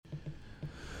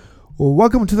Well,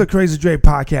 welcome to the Crazy Dre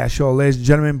Podcast Show, ladies and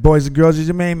gentlemen, boys and girls. It's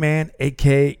your main man,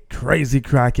 a.k.a. Crazy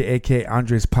Crockett, a.k.a.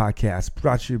 Andre's Podcast,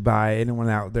 brought to you by anyone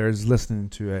out there is listening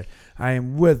to it. I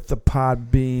am with the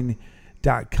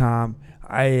Podbean.com.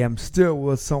 I am still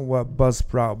with somewhat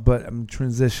Buzzsprout, but I'm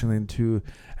transitioning to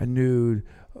a new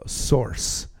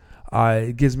source.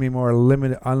 It gives me more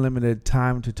unlimited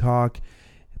time to talk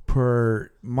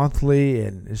per monthly,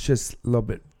 and it's just a little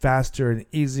bit faster and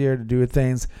easier to do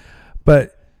things.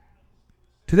 But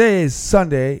today is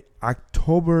Sunday,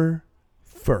 October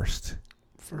 1st.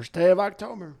 First day of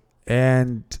October.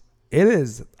 And it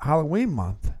is Halloween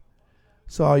month.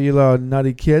 So all you little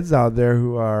nutty kids out there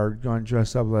who are going to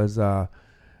dress up as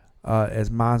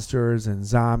monsters and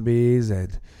zombies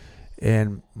and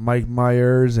Mike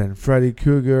Myers and Freddy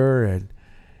Krueger and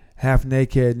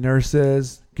half-naked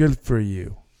nurses, good for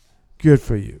you. Good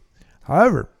for you.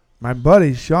 However, my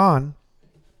buddy Sean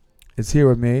is here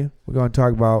with me. We're going to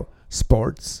talk about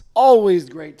sports. Always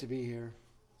great to be here.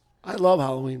 I love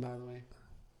Halloween, by the way.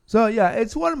 So, yeah,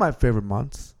 it's one of my favorite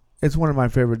months. It's one of my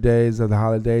favorite days of the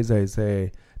holidays. I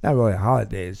say, not really a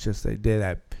holiday, it's just a day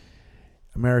that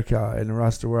America and the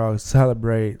rest of the world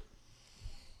celebrate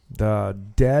the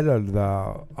dead or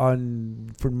the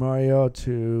unfamiliar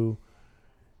to...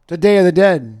 The Day of the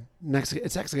Dead.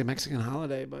 It's actually a Mexican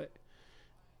holiday, but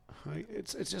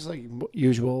it's just like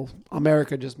usual.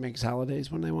 America just makes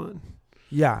holidays when they want.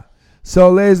 Yeah.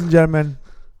 So, ladies and gentlemen,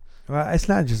 well, it's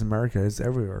not just America. It's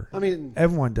everywhere. I mean...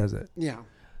 Everyone does it. Yeah.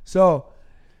 So...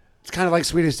 It's kind of like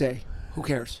Sweetest Day. Who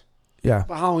cares? Yeah.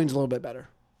 But Halloween's a little bit better.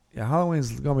 Yeah,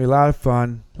 Halloween's going to be a lot of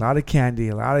fun, a lot of candy,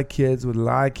 a lot of kids with a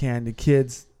lot of candy.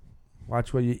 Kids,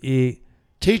 watch what you eat.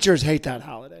 Teachers hate that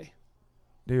holiday.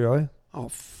 Do you really? Oh,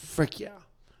 frick yeah.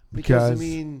 Because, I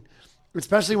mean,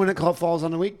 especially when it falls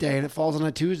on a weekday, and it falls on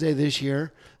a Tuesday this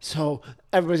year. So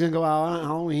everybody's going to go out on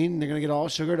Halloween. They're going to get all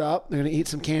sugared up. They're going to eat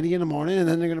some candy in the morning, and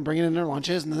then they're going to bring it in their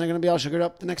lunches, and then they're going to be all sugared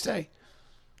up the next day.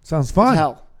 Sounds fun. It's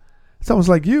hell. It's almost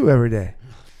like you every day.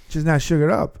 Just not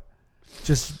sugared up.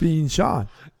 Just being Sean.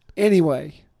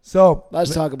 Anyway, so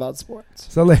let's talk about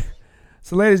sports. So,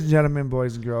 ladies and gentlemen,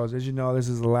 boys and girls, as you know, this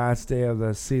is the last day of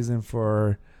the season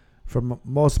for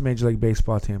most Major League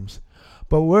Baseball teams.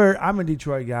 But I'm a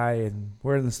Detroit guy, and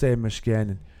we're in the state of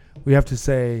Michigan, and we have to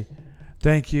say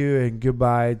thank you and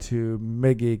goodbye to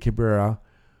Miggy Cabrera,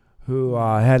 who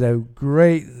had a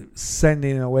great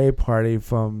sending away party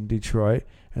from Detroit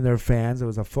and their fans. It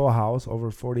was a full house, over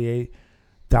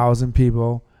 48,000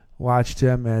 people watched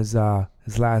him as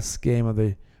his last game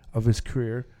of his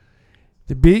career.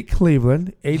 To beat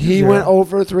Cleveland, 8-0. He went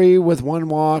 0-3 with one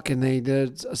walk, and they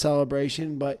did a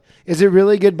celebration. But is it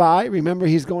really goodbye? Remember,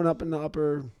 he's going up in the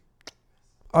upper.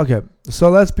 Okay,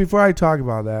 so before I talk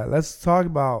about that, let's talk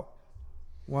about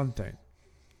one thing.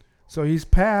 So he's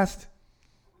passed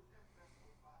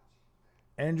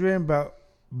Adrian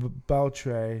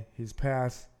Beltre. He's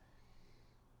passed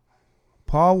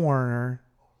Paul Warner.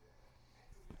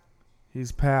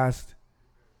 He's passed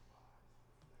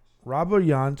Robert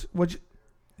Yount, which,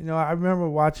 I remember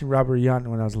watching Robert Yount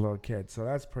when I was a little kid, so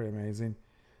that's pretty amazing.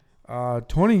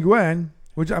 Tony Gwynn,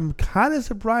 which I'm kind of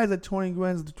surprised that Tony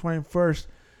Gwynn's the 21st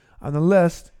on the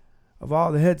list of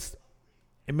all the hits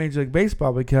in Major League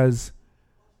Baseball, because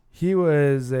he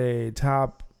was one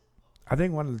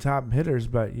of the top hitters,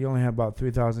 but he only had about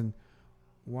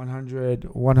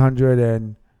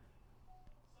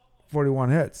 141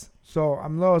 hits. So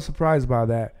I'm a little surprised by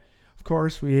that. Of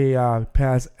course, we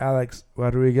passed Alex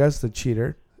Rodriguez, the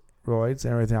cheater, roids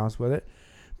and everything else with it.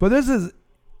 But this is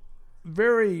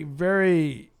very,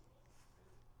 very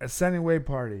ascending way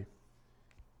party.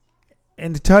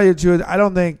 And to tell you the truth, I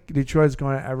don't think Detroit's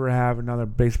going to ever have another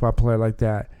baseball player like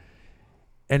that.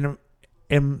 And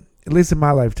at least in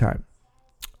my lifetime.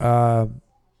 About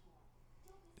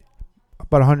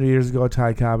 100 years ago,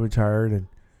 Ty Cobb retired, and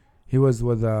he was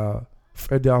with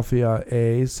Philadelphia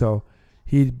A's, so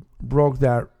he broke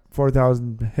that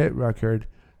 4,000 hit record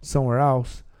somewhere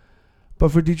else.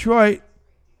 But for Detroit,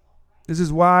 this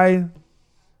is why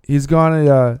he's going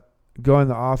to go in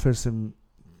the office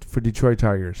for Detroit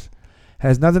Tigers.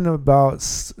 Has nothing about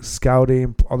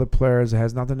scouting other players. It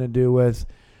has nothing to do with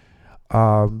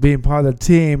being part of the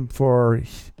team for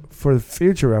the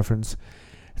future reference.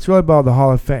 It's really about the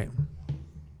Hall of Fame.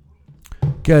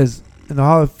 Because in the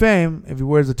Hall of Fame, if he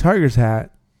wears the Tigers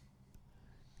hat,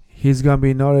 he's going to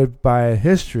be noted by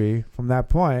history from that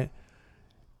point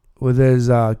with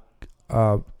his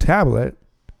tablet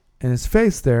and his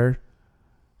face there,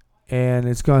 and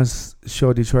it's going to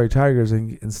show Detroit Tigers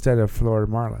instead of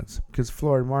Florida Marlins, because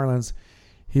Florida Marlins,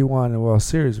 he won a World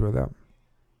Series with them.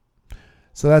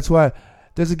 So that's why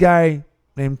there's a guy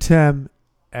named Tim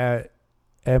at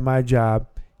my job.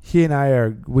 He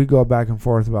and we go back and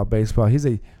forth about baseball. He's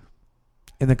a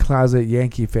in the closet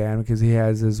Yankee fan because he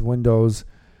has his Windows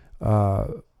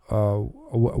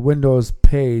Windows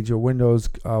page or Windows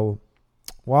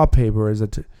wallpaper is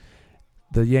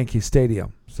the Yankee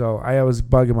Stadium. So I always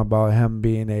bug him about him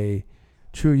being a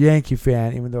true Yankee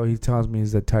fan, even though he tells me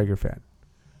he's a Tiger fan.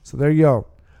 So there you go.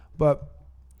 But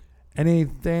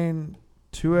anything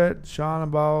to it, Sean,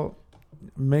 about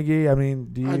Miggy? I mean,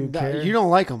 do you care? You don't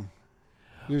like him.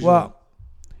 Usually. Well,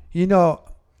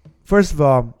 first of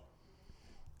all,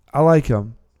 I like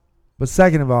him. But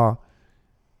second of all,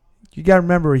 you got to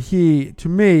remember to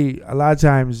me, a lot of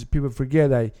times people forget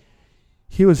that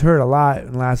he was hurt a lot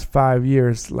in the last 5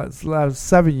 years, last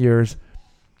 7 years.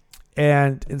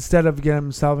 And instead of getting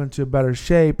himself into a better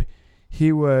shape,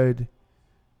 he would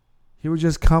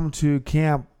just come to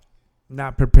camp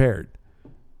not prepared.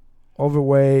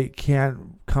 Overweight,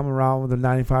 can't come around with a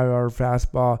 95-hour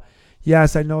fastball.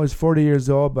 Yes, I know he's 40 years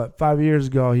old, but 5 years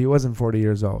ago he wasn't 40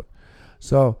 years old.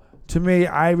 So to me,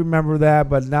 I remember that,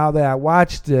 but now that I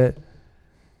watched it,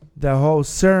 the whole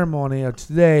ceremony of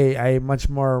today, I'm much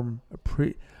more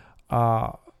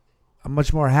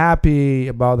happy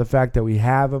about the fact that we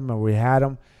have him and we had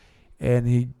him. And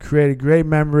he created great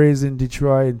memories in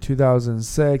Detroit in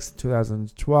 2006,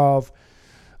 2012.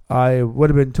 It would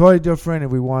have been totally different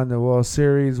if we won the World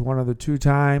Series one of the 2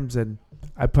 times, and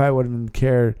I probably wouldn't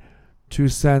care 2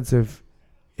 cents if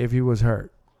he was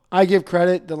hurt. I give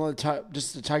credit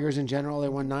just the Tigers in general. They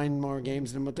won 9 more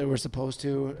games than what they were supposed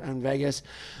to in Vegas.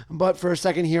 But for a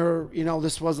second here,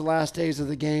 this was the last days of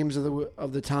the games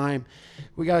of the time.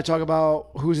 We got to talk about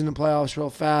who's in the playoffs real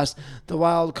fast. The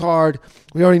wild card,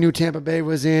 we already knew Tampa Bay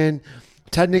was in.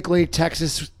 Technically,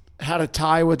 Texas had a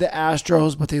tie with the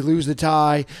Astros, but they lose the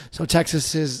tie. So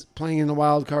Texas is playing in the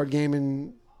wild card game,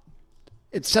 and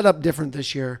it's set up different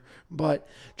this year. But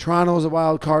Toronto's a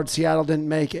wild card. Seattle didn't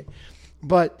make it.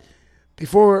 But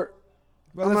before,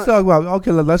 let's talk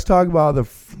about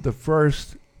the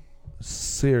first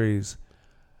series.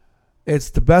 It's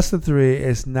the best of 3.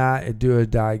 It's not a do or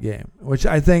die game, which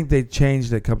I think they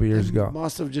changed it a couple years ago.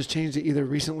 Must have just changed it either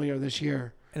recently or this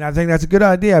year. And I think that's a good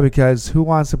idea because who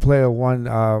wants to play a one?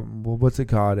 What's it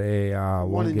called? One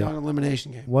and done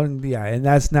elimination game. And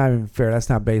that's not even fair. That's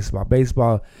not baseball.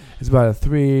 Baseball is about a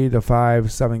 3 to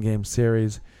 5, 7 game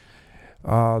series.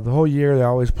 The whole year they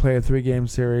always play a 3-game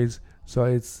series, so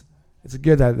it's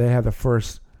good that they have the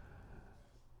first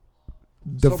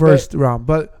round.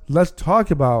 But let's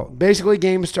talk about basically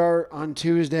games start on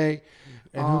Tuesday.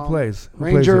 And who plays?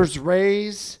 Rangers,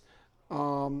 Rays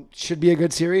should be a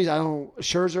good series.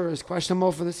 Scherzer is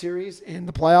questionable for the series in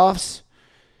the playoffs.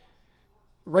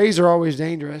 Rays are always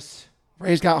dangerous.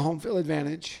 Rays got home field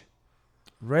advantage.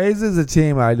 Rays is a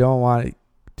team I don't want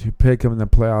to pick them in the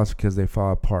playoffs because they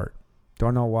fall apart.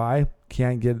 Don't know why.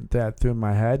 Can't get that through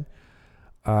my head.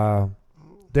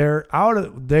 They're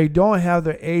out. They don't have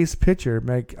their ace pitcher.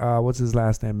 What's his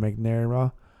last name?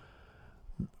 McNair.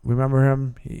 Remember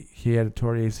him? He had a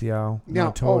torn ACL.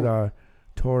 No, tore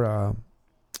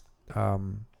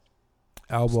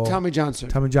elbow. Tommy John.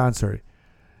 Sorry.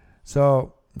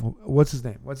 So what's his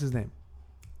name?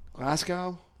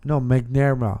 Glasgow. No,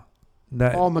 McNair.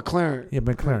 McLaren. Yeah,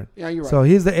 McLaren. Yeah, you're right. So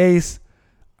he's the ace.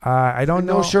 I don't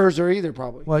know. No Scherzer either,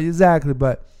 probably. Well, exactly.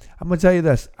 But I'm going to tell you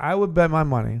this. I would bet my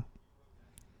money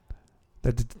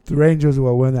that the Rangers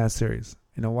will win that series.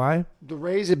 You know why? The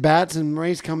Rays at bats and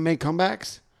Rays make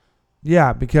comebacks?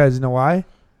 Yeah, because you know why?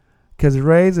 Because the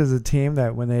Rays is a team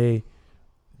that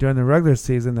during the regular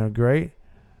season, they're great.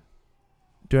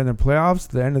 During the playoffs,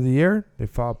 the end of the year, they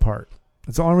fall apart.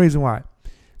 That's the only reason why.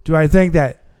 Do I think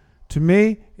that, to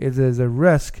me, it is a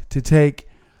risk to take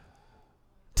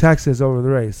Texas over the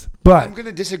Rays? But I'm going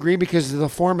to disagree because of the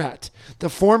format. The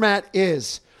format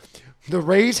is the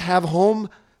Rays have home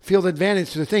field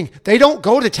advantage to the thing. They don't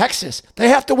go to Texas. They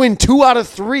have to win 2 out of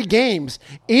 3 games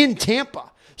in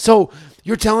Tampa. So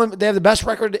you're telling me they have the best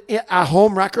record, a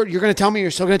home record. You're going to tell me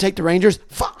you're still going to take the Rangers?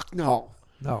 Fuck no.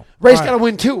 No. Rays got to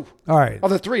win 2. All right. Of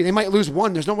the 3. They might lose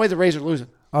 1. There's no way the Rays are losing.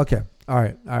 Okay. All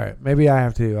right. Maybe I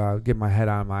have to get my head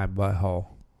on my butthole.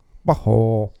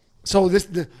 So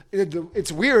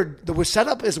it's weird. The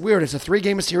setup is weird. It's a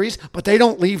 3-game series, but they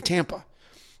don't leave Tampa.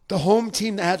 The home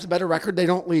team that has a better record, they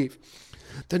don't leave.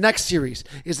 The next series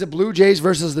is the Blue Jays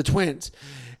versus the Twins.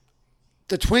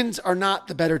 The Twins are not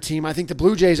the better team. I think the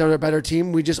Blue Jays are a better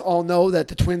team. We just all know that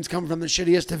the Twins come from the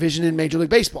shittiest division in Major League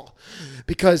Baseball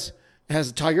because it has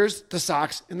the Tigers, the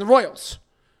Sox, and the Royals.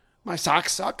 My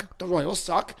Sox suck. The Royals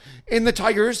suck. And the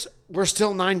Tigers were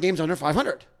still 9 games under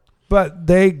 500. But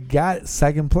they got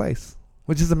second place.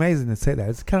 which is amazing to say that.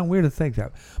 It's kind of weird to think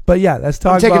that. But yeah, let's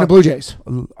talk. I'm taking about the Blue Jays.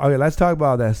 Okay, let's talk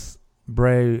about this.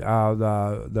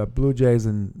 The Blue Jays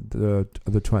and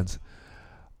the Twins.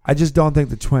 I just don't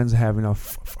think the Twins have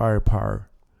enough firepower.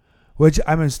 Which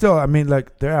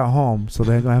like they're at home, so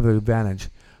they're gonna have the advantage.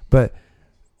 But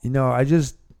I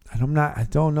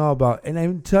don't know about, and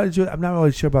I'm telling you, I'm not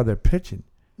really sure about their pitching.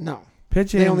 No,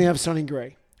 pitching. They only have Sonny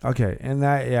Gray. Okay, and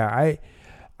I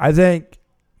think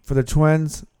for the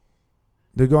Twins,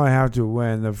 they're going to have to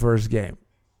win the first game,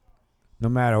 no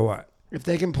matter what. If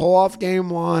they can pull off game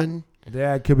one,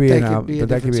 that could be an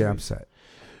upset.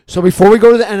 So before we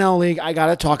go to the NL League, I got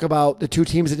to talk about the two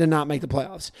teams that did not make the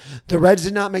playoffs. The Reds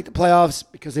did not make the playoffs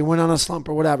because they went on a slump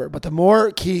or whatever. But the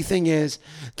more key thing is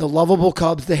the lovable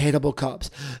Cubs, the hateable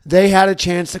Cubs. They had a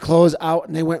chance to close out,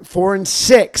 and they went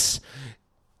 4-6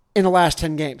 in the last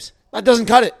 10 games. That doesn't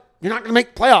cut it. You're not going to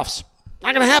make playoffs.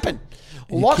 Not going to happen.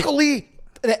 Luckily,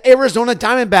 the Arizona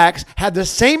Diamondbacks had the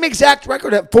same exact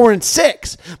record at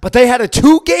 4-6, but they had a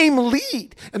 2-game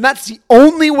lead, and that's the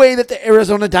only way that the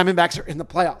Arizona Diamondbacks are in the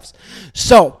playoffs.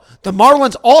 So the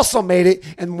Marlins also made it,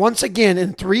 and once again,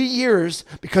 in 3 years,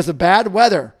 because of bad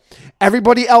weather,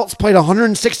 everybody else played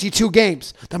 162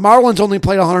 games. The Marlins only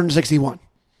played 161.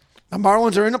 The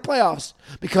Marlins are in the playoffs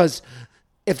because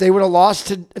if they would have lost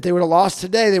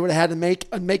today, they would have had to make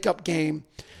a makeup game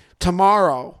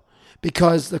tomorrow,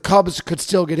 because the Cubs could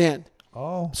still get in.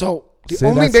 Oh. So the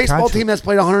only baseball team that's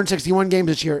played 161 games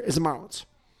this year is the Marlins.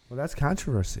 Well, that's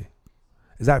controversy.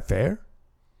 Is that fair?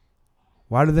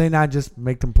 Why do they not just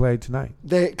make them play tonight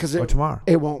or tomorrow?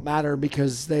 It won't matter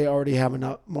because they already have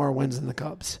enough more wins than the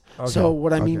Cubs. Okay. So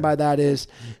what I mean by that is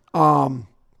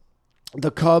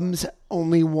the Cubs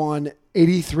only won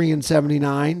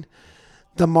 83-79.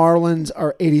 The Marlins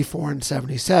are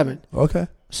 84-77. Okay.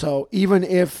 So even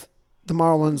if the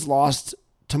Marlins lost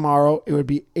tomorrow, it would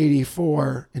be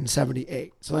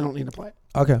 84-78. So they don't need to play it.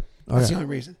 Okay. That's the only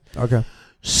reason. Okay.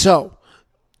 So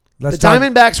the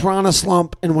Diamondbacks were on a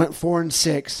slump and went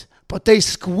 4-6, but they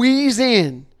squeeze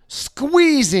in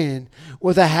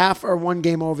with a half or one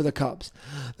game over the Cubs.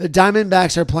 The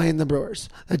Diamondbacks are playing the Brewers.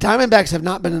 The Diamondbacks have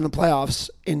not been in the playoffs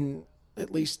in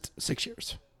at least 6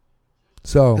 years.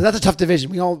 So that's a tough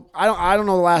division. I don't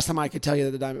know the last time I could tell you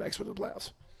that the Diamondbacks were in the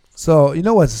playoffs. So, you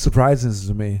know what's surprising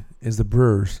to me is the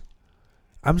Brewers.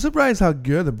 I'm surprised how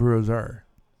good the Brewers are.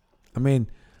 I mean,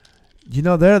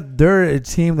 they're a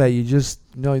team that you just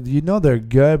they're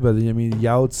good, but I mean,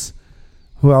 Youts,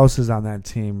 who else is on that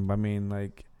team? I mean,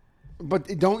 like.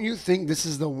 But don't you think this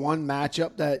is the one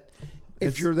matchup that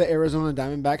if you're the Arizona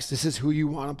Diamondbacks, this is who you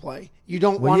want to play? You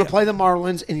don't want to play the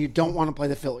Marlins, and you don't want to play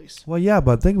the Phillies. Well, yeah,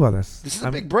 but think about this. This is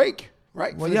a big break,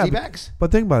 right, for the D-backs?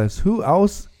 But think about this. Who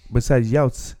else besides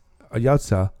Yotza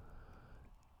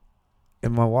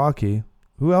in Milwaukee,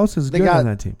 who else is good on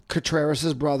that team?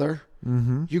 Contreras' brother.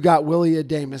 Mm-hmm. You got Willie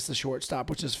Adames, the shortstop,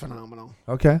 which is phenomenal.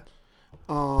 Okay.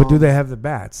 But do they have the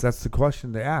bats? That's the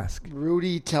question they ask.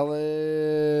 Rudy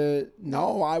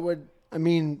no, I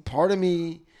mean, part of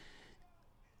me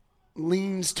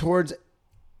leans towards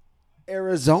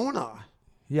Arizona.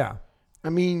 Yeah. I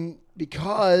mean,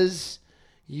 because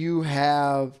you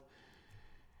have,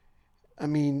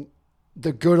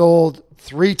 the good old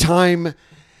 3-time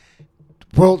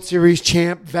World Series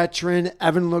champ veteran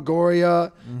Evan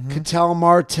Longoria, Ketel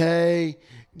Marte,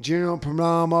 Gino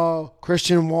Perdomo,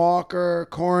 Christian Walker,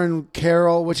 Corin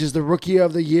Carroll, which is the rookie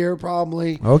of the year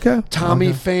probably. Okay. Tommy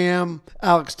Pham,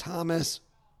 Alex Thomas.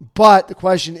 But the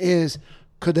question is,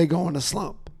 could they go in a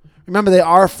slump? Remember, they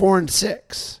are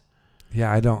 4-6.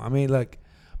 Yeah, I don't. I mean, like,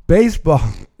 baseball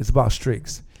is about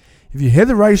streaks. If you hit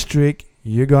the right streak,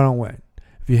 you're going to win.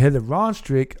 If you hit the wrong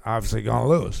streak, obviously you're going to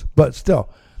lose. But still,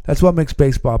 that's what makes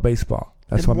baseball baseball.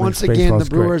 That's what makes baseball great. Once again,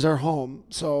 the Brewers are home.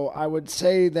 So I would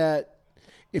say that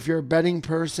if you're a betting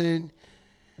person,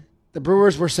 the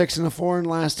Brewers were 6-4 in the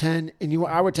last 10, and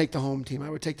I would take the home team. I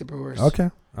would take the Brewers.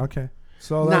 Okay.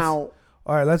 So all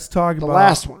right, let's talk about the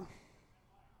last one.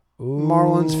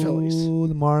 Marlins, Phillies.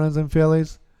 The Marlins and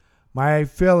Phillies. My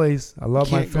Phillies. I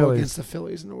love my Phillies. Can't go against the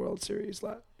Phillies in the World Series,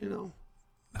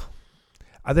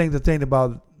 I think the thing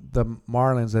about the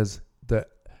Marlins is the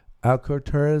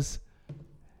Alcantara's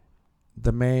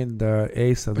the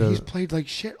ace of he's played like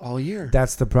shit all year.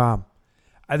 That's the problem.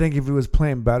 I think if he was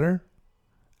playing better,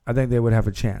 I think they would have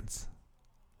a chance.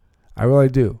 I really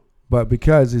do. But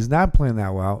because he's not playing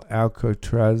that well,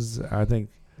 Alcantara, I think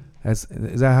is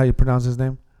that how you pronounce his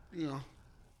name? Yeah.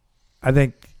 I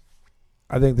think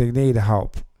they need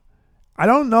help. I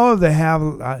don't know if they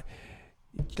have.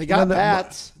 They got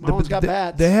bats. Marlins got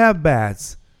bats. They have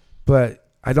bats, but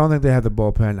I don't think they have the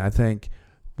bullpen. I think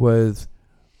with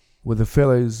with the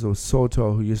Phillies, with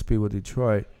Soto, who used to be with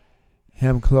Detroit,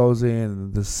 him closing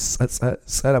and the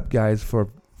setup guys for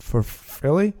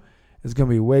Philly is going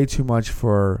to be way too much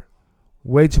for the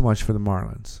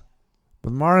Marlins.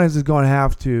 But the Marlins is going to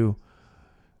have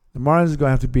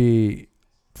to be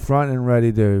front and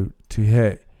ready to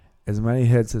hit as many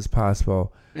hits as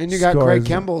possible. And you got Craig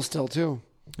Kimbrell still too.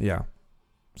 Yeah.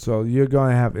 So you're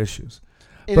going to have issues.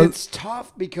 And it's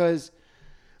tough because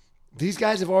these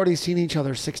guys have already seen each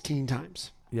other 16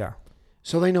 times. Yeah.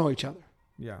 So they know each other.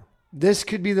 Yeah. This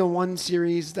could be the one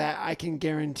series that I can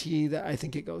guarantee that I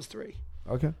think it goes 3.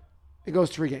 Okay. It goes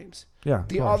 3 games. Yeah.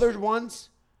 The other ones,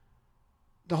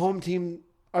 the home team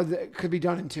could be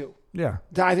done in 2. Yeah.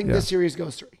 I think this series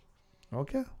goes 3.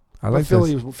 Okay. I like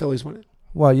Phillies win it.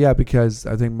 Well, yeah, because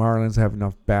I think Marlins have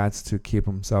enough bats to keep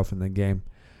himself in the game.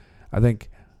 I think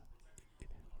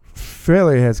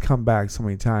Philly has come back so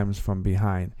many times from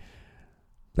behind.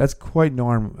 That's quite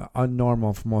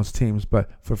unnormal for most teams, but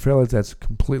for Phillies, that's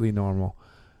completely normal.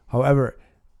 However,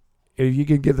 if you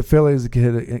can get the Phillies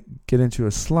to get into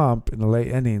a slump in the late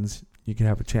innings, you can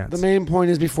have a chance. The main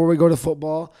point is, before we go to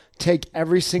football, take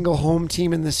every single home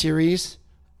team in the series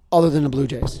other than the Blue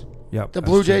Jays. Yep, the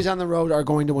Blue Jays on the road are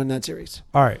going to win that series.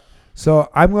 All right. So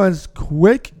I'm going to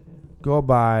quick go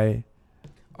by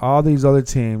all these other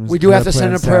teams. We do have to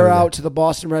send a prayer out to the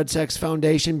Boston Red Sox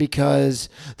Foundation because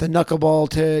the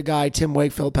knuckleball guy, Tim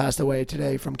Wakefield, passed away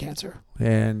today from cancer.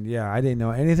 And, yeah, I didn't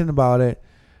know anything about it.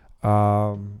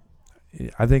 I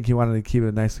think he wanted to keep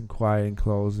it nice and quiet and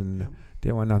closed and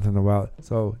didn't want nothing about it.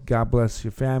 So God bless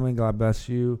your family. God bless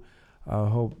you.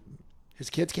 Hope his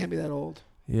kids can't be that old.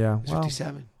 Yeah. He's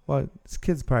 57. Well, his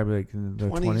kid's probably like in their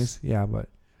 20s. Yeah, but,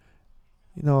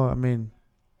 I mean.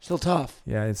 Still tough.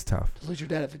 Yeah, it's tough. To lose your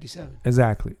dad at 57.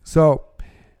 Exactly. So,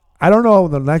 I don't know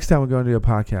the next time we're going to do a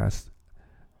podcast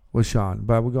with Sean,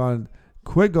 but we're going to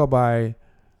quick go by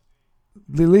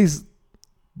at least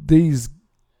these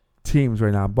teams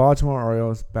right now. Baltimore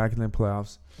Orioles back in the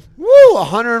playoffs. Woo!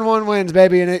 101 wins,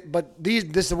 baby. But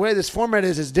the way this format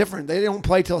is different. They don't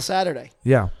play till Saturday.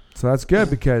 Yeah. So that's good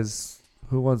because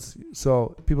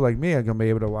people like me are going to be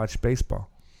able to watch baseball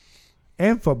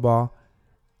and football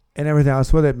and everything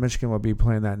else with it. Michigan will be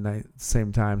playing that night at the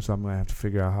same time, so I'm going to have to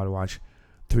figure out how to watch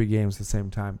 3 games at the same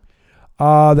time.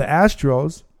 The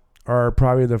Astros are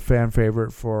probably the fan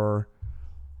favorite for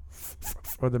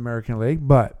the American League,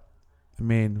 but, I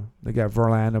mean, they got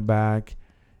Verlander back.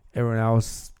 Everyone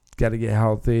else got to get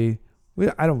healthy.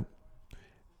 I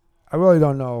really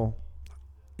don't know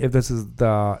if this is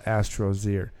the Astros'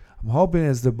 year. I'm hoping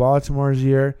it's the Baltimore's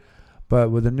year, but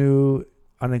with a new,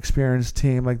 unexperienced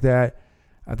team like that,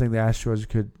 I think the Astros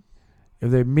could,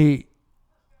 if they meet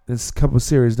this couple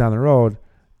series down the road,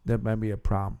 that might be a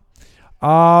problem.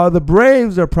 The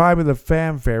Braves are probably the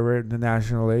fan favorite in the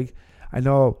National League. I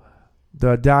know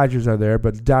the Dodgers are there,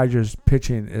 but the Dodgers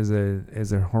pitching is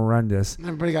a horrendous.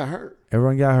 Everybody got hurt.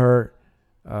 Everyone got hurt.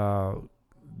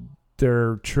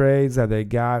 Their trades that they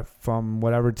got from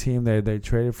whatever team they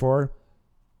traded for,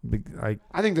 I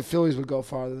think the Phillies would go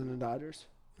farther than the Dodgers.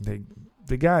 They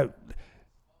got,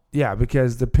 yeah,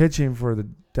 because the pitching for the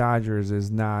Dodgers is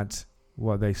not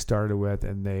what they started with,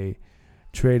 and they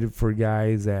traded for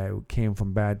guys that came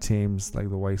from bad teams like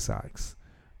the White Sox,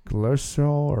 Glarso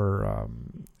or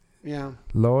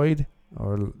Lloyd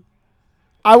or.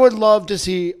 I would love to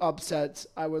see upsets.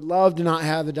 I would love to not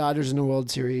have the Dodgers in the World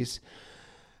Series.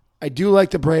 I do like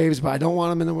the Braves, but I don't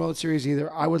want them in the World Series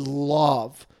either. I would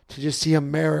love to just see a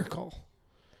miracle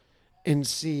and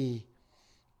see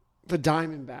the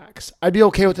Diamondbacks. I'd be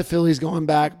okay with the Phillies going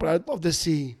back, but I'd love to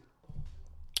see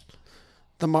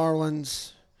the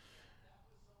Marlins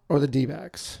or the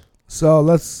D-backs. So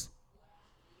let's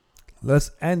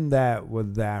end that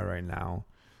with that right now.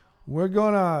 We're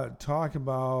going to talk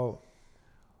about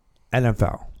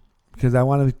NFL because I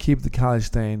want to keep the college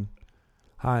thing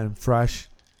hot and fresh.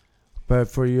 But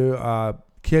for you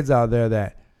kids out there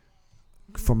that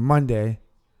from Monday,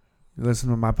 you listen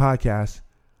to my podcast,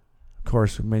 of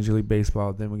course, Major League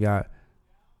Baseball. Then we got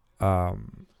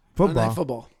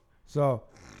football. So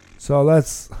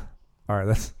let's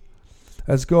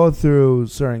go through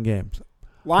certain games.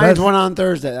 Lions won on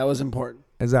Thursday. That was important.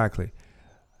 Exactly.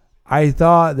 I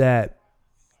thought that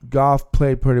Goff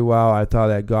played pretty well. I thought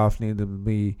that Goff needed to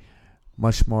be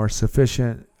much more not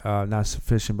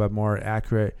sufficient, but more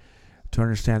accurate to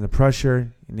understand the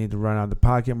pressure. You need to run out of the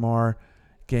pocket more,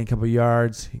 gain a couple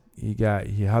yards. He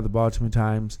held the ball too many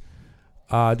times.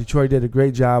 Detroit did a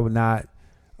great job with not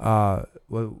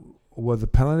with the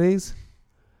penalties.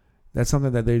 That's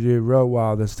something that they did real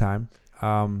well this time.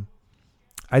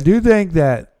 I do think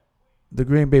that the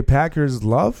Green Bay Packers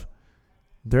love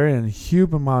They're in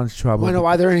huge amounts of trouble. I know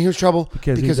why they're in huge trouble?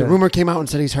 Because a rumor came out and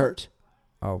said he's hurt.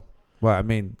 Oh, well, I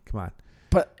mean, come on.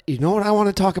 But you know what I want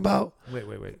to talk about? Wait.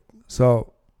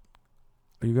 So,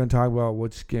 are you going to talk about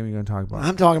which game are you going to talk about?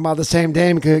 I'm talking about the same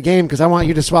game because I want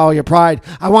you to swallow your pride.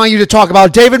 I want you to talk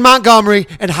about David Montgomery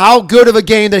and how good of a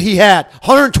game that he had.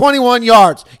 121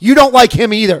 yards. You don't like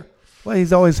him either. Well,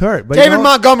 he's always hurt. But David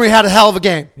Montgomery had a hell of a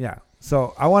game. Yeah.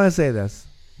 So, I want to say this.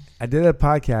 I did a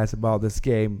podcast about this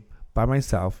game by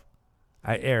myself.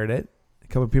 I aired it. A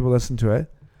couple of people listened to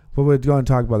it. But we're going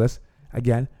to talk about this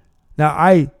again. Now,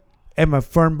 I am a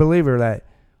firm believer that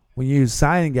when you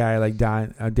sign a guy like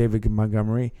David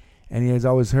Montgomery, and he is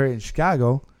always hurt in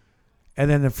Chicago, and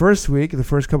then the first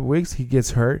couple of weeks, he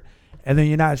gets hurt, and then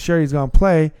you're not sure he's going to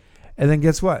play, and then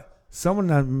guess what?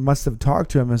 Someone must have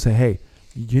talked to him and said, hey,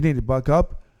 you need to buck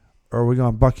up, or we're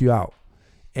going to buck you out.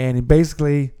 And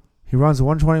he runs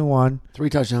 121. 3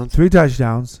 touchdowns. 3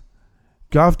 touchdowns.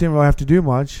 Goff didn't really have to do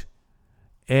much,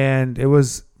 and it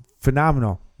was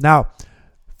phenomenal. Now,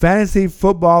 fantasy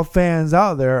football fans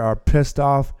out there are pissed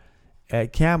off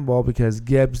at Campbell because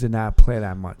Gibbs did not play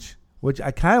that much, which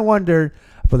I kind of wondered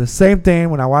for the same thing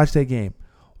when I watched that game.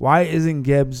 Why isn't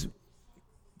Gibbs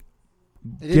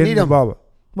getting the ball?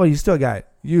 Well, you still got to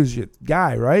use your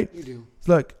guy, right? You do.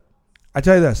 Look, I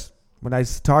tell you this. When I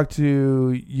talk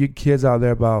to you kids out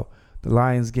there about the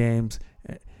Lions games,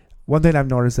 one thing I've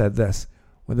noticed is this.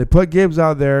 When they put Gibbs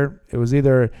out there, it was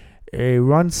either a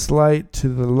run slight to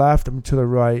the left and to the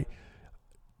right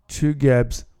to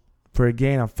Gibbs for a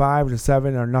gain of 5 to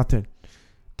 7 or nothing.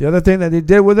 The other thing that they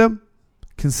did with him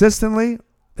consistently,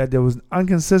 that there was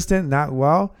inconsistent, not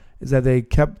well, is that they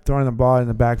kept throwing the ball in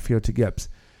the backfield to Gibbs.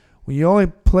 When you only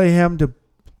play him to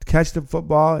catch the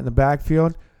football in the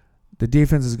backfield, the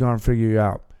defense is going to figure you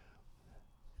out.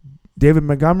 David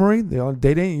Montgomery,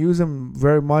 they didn't use him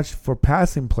very much for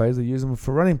passing plays. They used him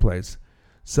for running plays.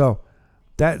 So,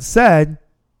 that said,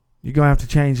 you're going to have to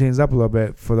change things up a little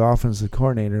bit for the offensive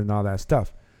coordinator and all that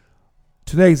stuff.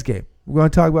 Today's game. We're going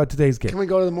to talk about today's game. Can we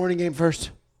go to the morning game first?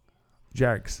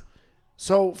 Jags.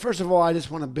 So, first of all, I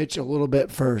just want to bitch a little bit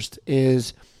first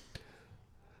is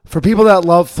for people that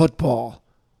love football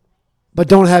but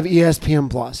don't have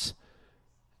ESPN+.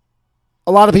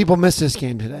 A lot of people missed this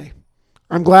game today.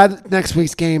 I'm glad that next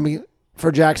week's game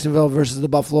for Jacksonville versus the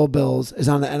Buffalo Bills is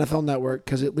on the NFL Network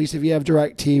because at least if you have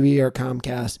DirecTV or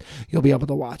Comcast, you'll be able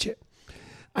to watch it.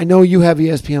 I know you have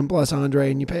ESPN+,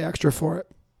 Andre, and you pay extra for it.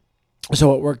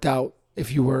 So it worked out.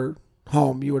 If you were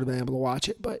home, you would have been able to watch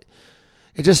it. But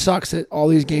it just sucks that all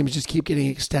these games just keep getting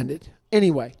extended.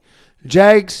 Anyway,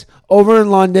 Jags over in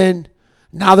London.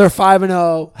 Now they're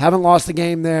 5-0. Haven't lost a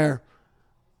game there.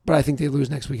 But I think they lose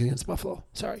next week against Buffalo.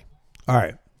 Sorry. All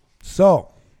right.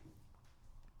 So,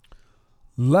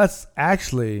 let's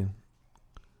actually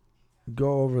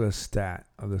go over the stat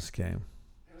of this game.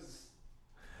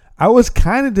 I was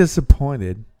kind of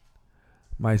disappointed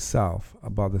myself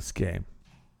about this game.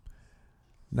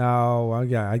 Now, I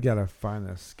gotta find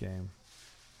this game.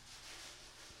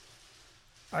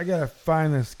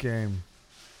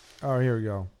 Oh, here we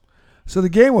go. So the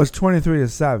game was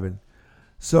 23-7.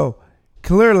 So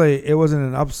clearly it wasn't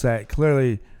an upset.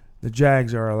 Clearly the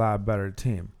Jags are a lot better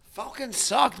team. Falcons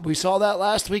sucked. We saw that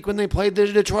last week when they played the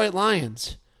Detroit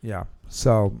Lions. Yeah.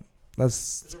 So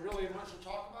let's. Is there really much to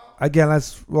talk about? Again,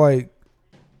 let's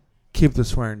keep the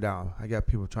swearing down. I got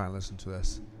people trying to listen to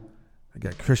this. I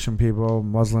got Christian people,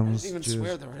 Muslims. I didn't even Jews.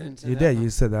 swear though. I didn't say you that did. bomb. You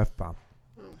said the F-bomb.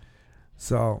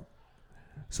 Oh.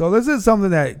 So this is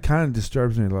something that kind of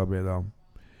disturbs me a little bit, though.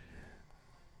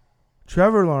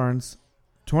 Trevor Lawrence,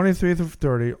 23 through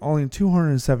 30, only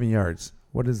 207 yards.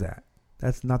 What is that?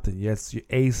 That's nothing. Yes, your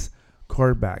ace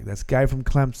quarterback. That's guy from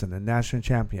Clemson, a national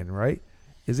champion, right?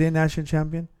 Is he a national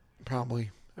champion?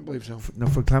 Probably. I believe so.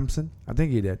 For Clemson? I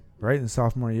think he did, right, in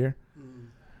sophomore year?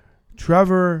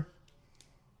 Travis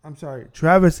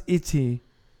Etienne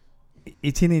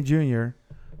Jr.,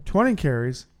 20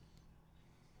 carries,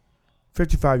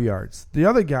 55 yards. The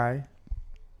other guy,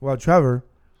 Trevor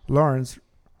Lawrence,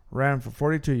 ran for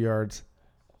 42 yards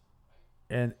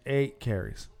and 8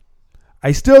 carries.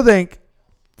 I still think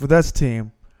for this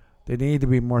team, they need to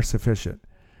be more sufficient.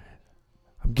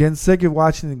 I'm getting sick of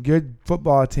watching the good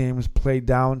football teams play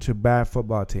down to bad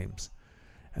football teams.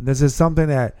 And this is something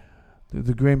that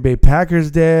the Green Bay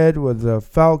Packers did with the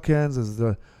Falcons. This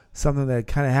is something that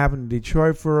kind of happened in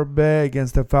Detroit for a bit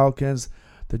against the Falcons.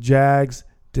 The Jags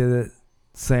did the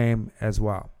same as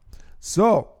well.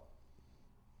 So,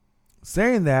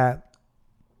 saying that,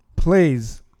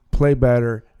 please play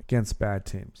better against bad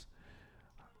teams.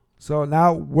 So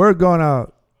now I'm going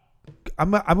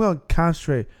to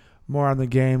concentrate more on the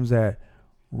games that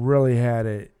really had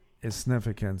a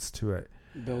significance to it.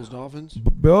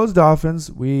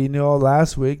 Bills-Dolphins. We know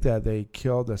last week that they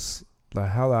killed the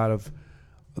hell out of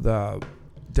the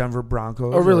Denver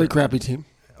Broncos. A really crappy team.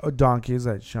 Or donkeys,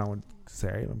 that Sean would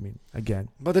say. I mean, again.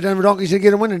 But the Denver Donkeys did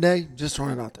get a win today. Just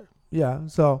throwing it out there. Yeah,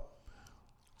 so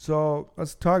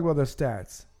let's talk about the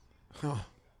stats. Huh.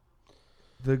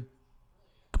 The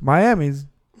Miami's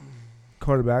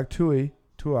quarterback,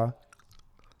 Tua,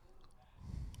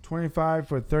 25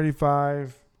 for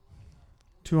 35,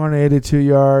 282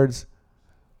 yards,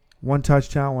 1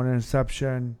 touchdown, 1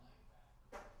 interception.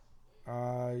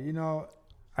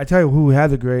 I tell you who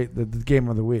had the game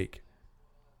of the week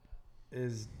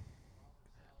is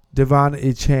Devon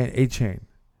Achane.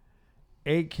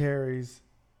 8 carries,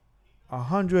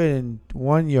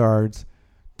 101 yards,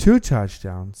 2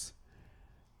 touchdowns,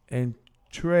 and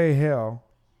Tyreek Hill.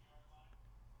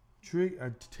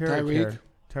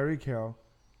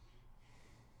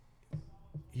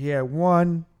 He had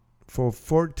 1 for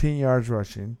 14 yards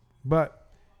rushing. But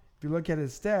if you look at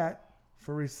his stat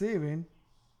for receiving,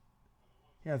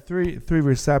 he had three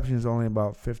receptions, only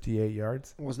about 58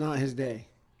 yards. It was not his day.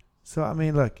 So, I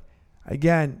mean, look,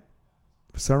 again,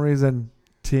 for some reason,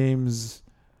 teams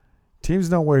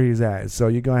know where he's at. So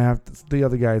you're going to have to, the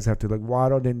other guys have to. Like,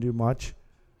 Waddle didn't do much.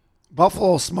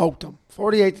 Buffalo smoked them,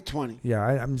 48-20. Yeah,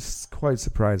 I'm quite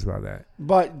surprised about that.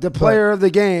 But the player of the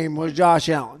game was Josh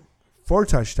Allen. 4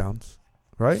 touchdowns,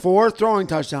 right? 4 throwing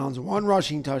touchdowns, 1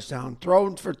 rushing touchdown,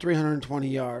 thrown for 320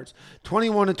 yards,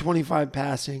 21 to 25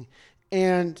 passing,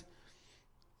 and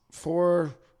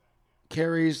 4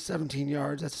 carries, 17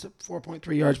 yards. That's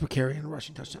 4.3 yards per carry and a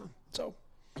rushing touchdown. So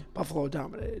Buffalo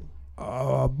dominated.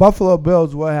 Buffalo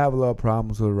Bills will have a little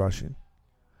problems with rushing.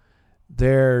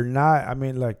 They're not, I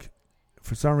mean, like,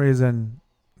 for some reason,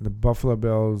 the Buffalo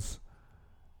Bills,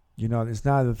 it's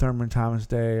not the Thurman Thomas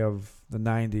day of the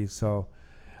 90s. So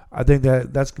I think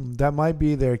that might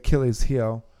be their Achilles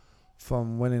heel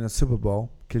from winning a Super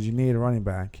Bowl because you need a running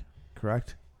back,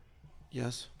 correct?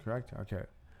 Yes. Correct? Okay.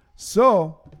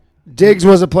 So Diggs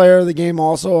was a player of the game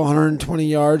also, 120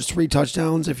 yards, 3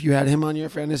 touchdowns. If you had him on your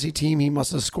fantasy team, he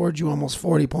must have scored you almost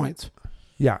 40 points.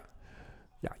 Yeah.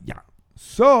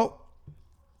 So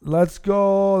let's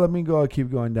go. Let me go. Keep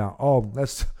going down.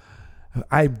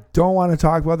 I don't want to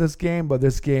talk about this game, but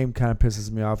this game kind of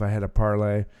pisses me off. I had a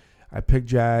parlay. I picked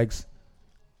Jags,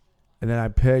 and then I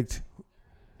picked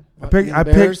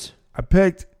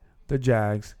the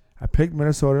Jags. I picked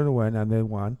Minnesota to win, and they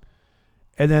won.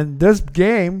 And then this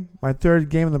game, my third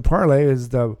game in the parlay, is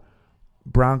the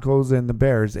Broncos and the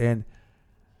Bears, and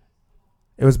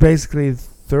it was basically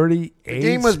 38. The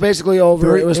game was basically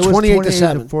over. It was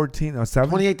 28-7. 14 or 7.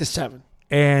 28-7.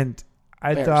 And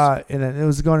I Bears. thought, and then it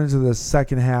was going into the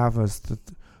second half, it was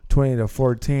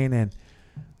 20-14, and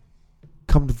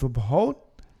come to behold,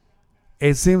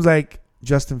 it seems like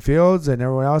Justin Fields and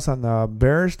everyone else on the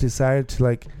Bears decided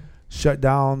to shut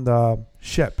down the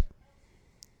ship.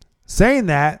 Saying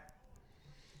that,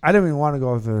 I didn't even want to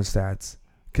go through the stats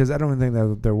because I don't even think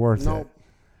that they're worth it.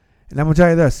 And I'm gonna tell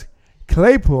you this: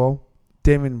 Claypool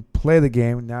didn't even play the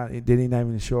game. Did he not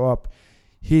even show up?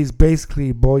 He's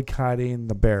basically boycotting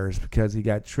the Bears because he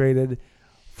got traded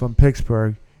from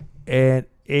Pittsburgh. And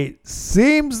it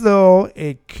seems though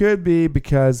it could be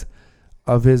because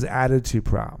of his attitude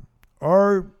problem.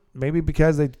 Or maybe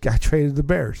because they got traded to the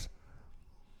Bears.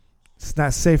 It's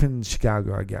not safe in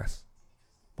Chicago, I guess.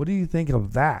 What do you think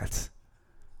of that?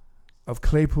 Of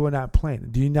Claypool not playing?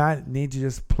 Do you not need to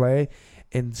just play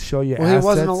and show your assets? He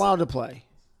wasn't allowed to play.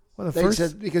 Well, they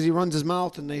said because he runs his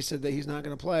mouth, and they said that he's not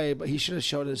going to play, but he should have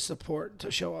showed his support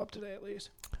to show up today at least.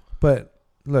 But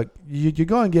look, you're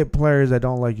going to get players that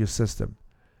don't like your system,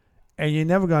 and you're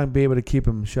never going to be able to keep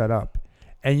them shut up,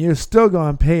 and you're still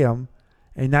going to pay them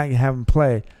and not have them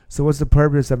play. So what's the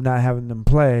purpose of not having them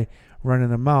play, running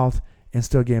their mouth, and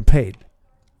still getting paid?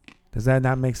 Does that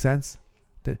not make sense?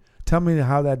 Tell me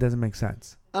how that doesn't make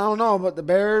sense. I don't know, but the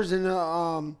Bears and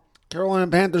the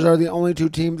Carolina Panthers are the only 2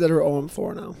 teams that are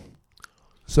 0-4 now.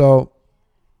 So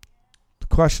the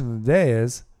question of the day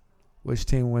is, which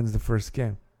team wins the first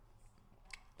game?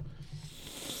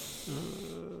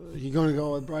 You going to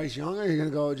go with Bryce Young or are you going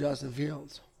to go with Justin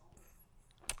Fields?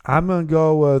 I'm going to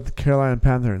go with Carolina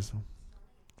Panthers.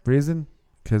 Reason?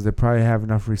 Because they probably have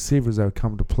enough receivers that would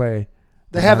come to play.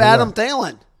 They have Adam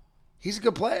Thielen. He's a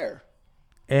good player.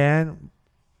 And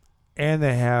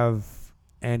they have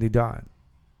Andy Dalton.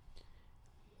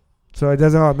 So it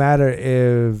doesn't matter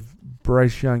if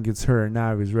Bryce Young gets hurt or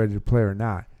not, if he's ready to play or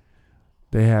not.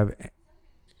 They have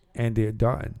Andy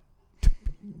Dalton.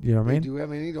 You know what I mean? They do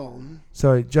have Andy Dalton.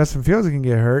 So Justin Fields can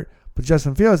get hurt, but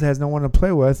Justin Fields has no one to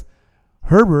play with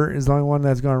Herbert is the only one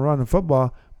that's going to run the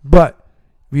football. But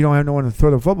if you don't have no one to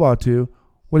throw the football to,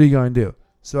 what are you going to do?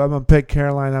 So I'm going to pick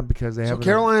Carolina because they have. So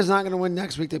Carolina's not going to win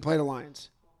next week. They play the Lions.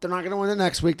 They're not going to win the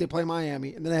next week. They play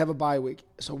Miami, and then they have a bye week.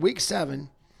 So week 7,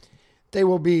 they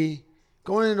will be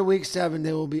going into week 7.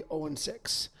 They will be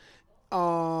 0-6.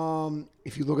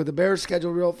 If you look at the Bears'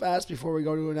 schedule real fast before we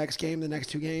go to the next game, the next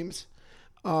 2 games,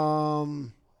 they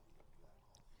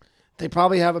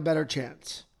probably have a better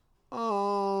chance.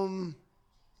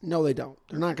 No, they don't.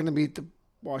 They're not going to beat the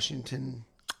Washington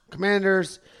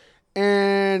Commanders,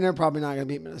 and they're probably not going to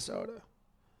beat Minnesota.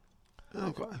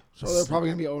 Okay, so they're probably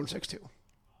going to be 0-6 too.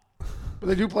 But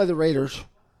they do play the Raiders.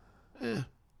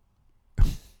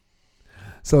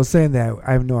 So saying that,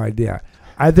 I have no idea.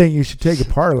 I think you should take a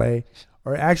parlay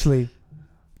or actually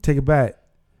take a bet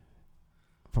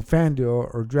for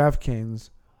FanDuel or DraftKings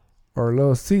or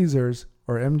Little Caesars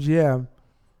or MGM.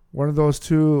 One of those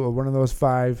 2 or one of those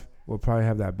 5 will probably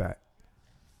have that bet.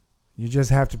 You just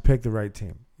have to pick the right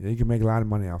team. You can make a lot of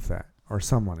money off that or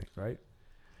some money, right?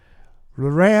 The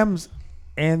Rams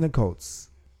and the Colts.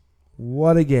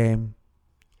 What a game.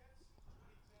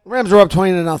 Rams were up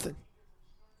 20-0.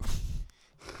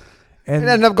 And it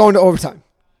ended up going to overtime.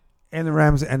 And the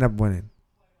Rams end up winning.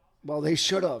 Well, they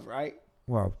should have, right?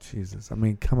 Well, Jesus. I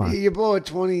mean, come on. You blow a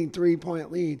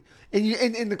 23-point lead.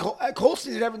 And the Colts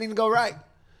did everything to go right.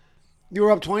 You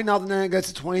were up 20-0, then it gets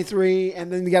to 23, and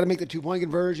then you got to make the 2-point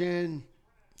conversion.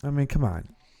 I mean, come on.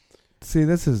 See,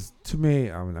 this is, to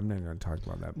me, I'm not going to talk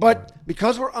about that. But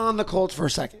because we're on the Colts for a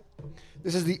second,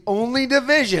 this is the only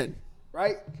division,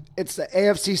 right? It's the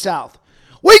AFC South.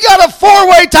 We got a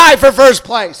 4-way tie for first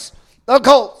place. The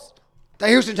Colts, the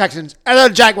Houston Texans, and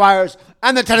the Jaguars,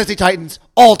 and the Tennessee Titans,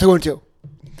 all 2-2.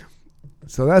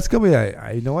 So that's going to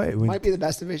be, you know what? Might be the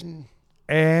best division.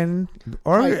 And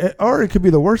or it could be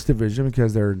the worst division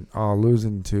because they're all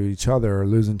losing to each other or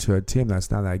losing to a team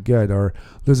that's not that good or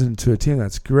losing to a team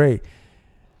that's great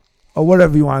or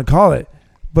whatever you want to call it.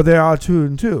 But they're all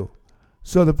 2-2.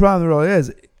 So the problem really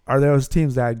is, are those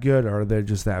teams that good or are they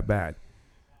just that bad?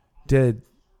 Did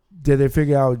they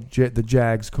figure out the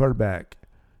Jags quarterback,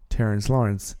 Terrence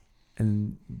Lawrence,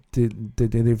 and did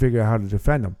they figure out how to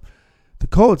defend him? The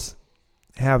Colts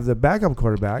have the backup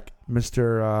quarterback,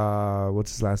 Mr.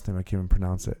 What's his last name? I can't even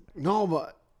pronounce it. No,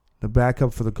 but the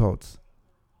backup for the Colts.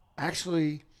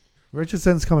 Actually,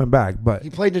 Richardson's coming back, but he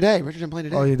played today. Richardson played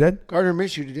today. Oh, you did? Gardner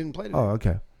Minshew didn't play today. Oh,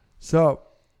 okay. So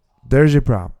there's your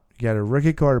problem. You got a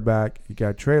rookie quarterback. You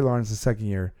got Trey Lawrence the second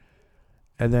year,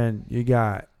 and then you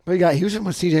got. But you got Houston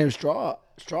with C.J. Stroud,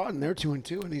 and they're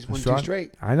 2-2, and he's won 2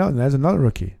 straight. I know, and there's another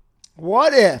rookie.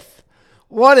 What if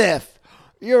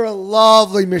you're a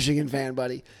lovely Michigan fan,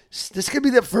 buddy? This could be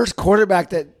the first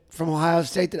quarterback from Ohio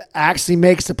State that actually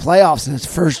makes the playoffs in his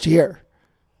first year.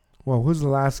 Well, who's the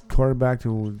last quarterback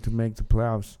to make the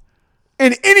playoffs?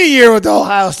 In any year with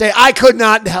Ohio State, I could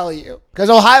not tell you because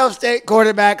Ohio State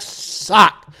quarterbacks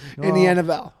suck in the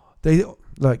NFL. They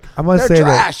look. I'm gonna They're say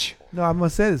trash. No, I'm gonna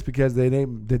say this because they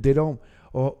don't.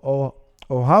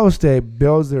 Ohio State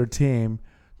builds their team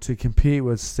to compete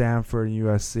with Stanford and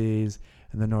USC's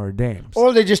and the Notre Dames.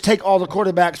 Or they just take all the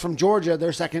quarterbacks from Georgia,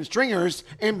 their second stringers,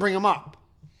 and bring them up.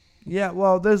 Yeah,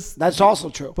 well, that's also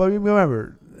true. But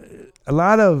remember, a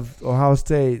lot of Ohio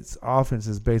State's offense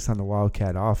is based on the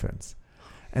Wildcat offense.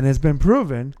 And it's been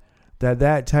proven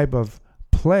that type of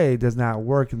play does not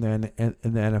work in the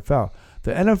NFL.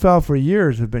 The NFL for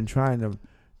years have been trying to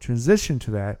transition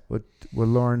to that with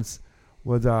Lawrence,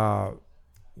 with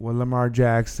Lamar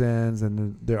Jacksons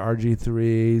and the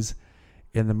RG3s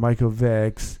and the Michael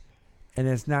Vicks, and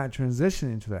it's not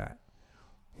transitioning to that.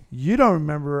 You don't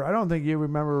remember, I don't think you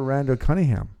remember Randall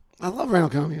Cunningham. I love Randall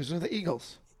Cunningham. He was with the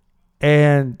Eagles.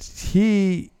 And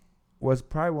he was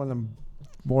probably one of the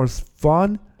most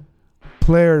fun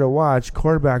player to watch,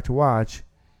 quarterback to watch,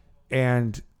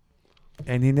 and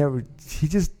he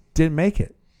just didn't make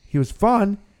it. He was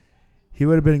fun. He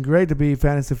would have been great to be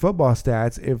fantasy football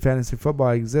stats if fantasy football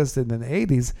existed in the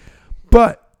 80s,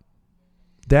 but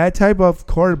that type of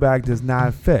quarterback does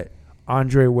not fit.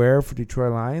 Andre Ware for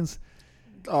Detroit Lions.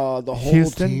 The whole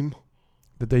Houston, team.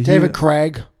 David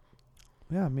Craig.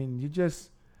 Yeah, I mean, it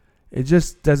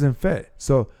just doesn't fit.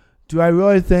 So do I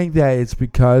really think that it's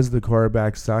because the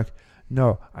quarterbacks suck?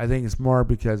 No, I think it's more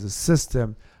because the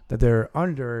system that they're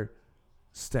under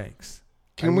stinks.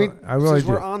 I really since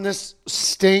we're on this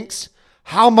stinks,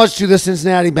 how much do the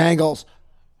Cincinnati Bengals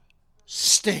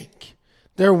stink?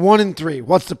 They're 1-3.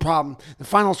 What's the problem? The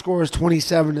final score is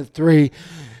 27-3.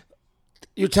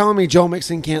 You're telling me Joe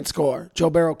Mixon can't score. Joe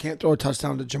Burrow can't throw a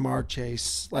touchdown to Jamar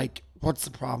Chase. Like, what's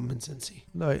the problem in Cincy?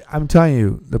 No, I'm telling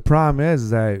you, the problem is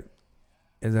that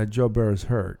is that Joe Burrow's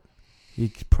hurt.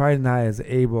 He probably not as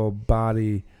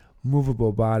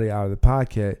movable body out of the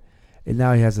pocket, and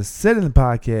now he has to sit in the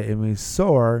pocket, and when he's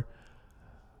sore,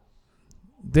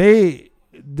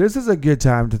 this is a good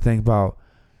time to think about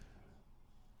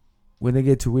when they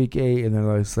get to week 8 and they're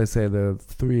like, let's say they're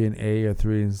 3-8 or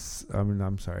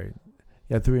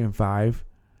 3-5.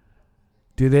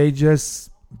 Do they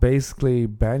just basically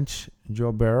bench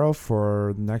Joe Burrow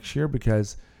for next year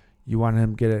because you want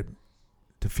him to get it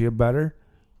to feel better,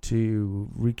 to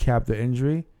recap the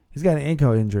injury? He's got an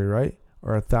ankle injury, right?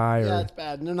 Or a thigh. Yeah, it's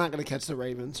bad. And they're not going to catch the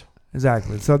Ravens.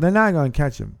 Exactly. So they're not going to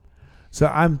catch him. So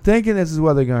I'm thinking this is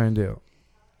what they're going to do.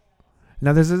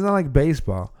 Now, this isn't like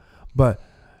baseball, but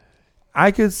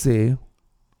I could see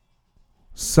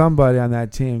somebody on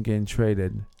that team getting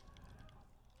traded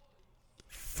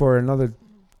for another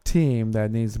team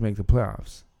that needs to make the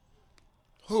playoffs.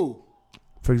 Who?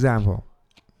 For example,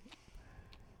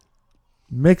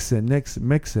 Mixon. They're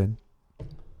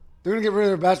going to get rid of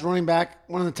their best running back,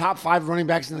 one of the top 5 running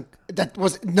backs that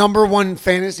was number 1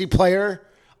 fantasy player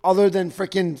other than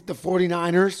freaking the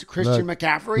 49ers, Christian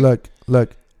McCaffrey.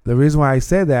 Look. The reason why I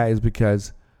say that is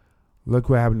because look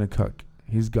what happened to Cook.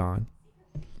 He's gone.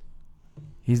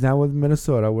 He's not with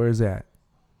Minnesota. Where is that?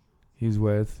 He's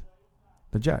with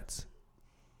the Jets.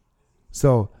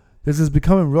 So this is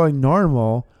becoming really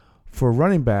normal for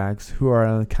running backs who are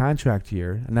on a contract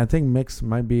year, and I think Mix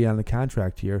might be on the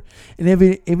contract year. And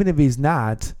even if he's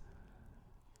not,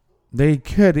 they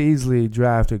could easily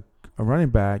draft a running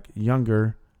back,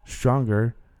 younger,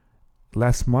 stronger,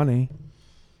 less money.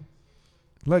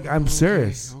 Look, I'm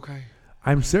serious. Okay.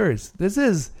 I'm serious. This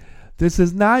is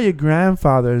not your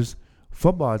grandfather's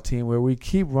football team where we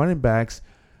keep running backs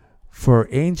for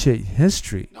ancient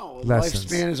history lessons.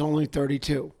 Lifespan is only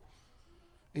 32,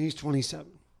 and he's 27.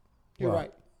 You're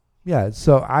right. Yeah,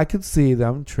 so I could see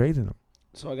them trading him.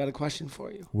 So I got a question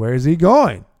for you. Where is he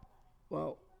going?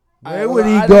 Well, where would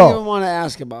he go? I don't even want to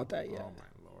ask about that yet. Oh, my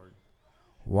Lord.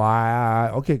 Why?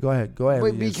 Okay, go ahead.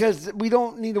 Wait, because we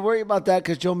don't need to worry about that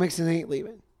because Joe Mixon ain't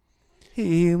leaving.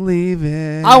 He ain't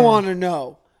leaving. I want to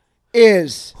know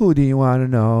who do you want to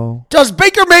know? Does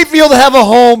Baker Mayfield have a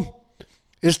home?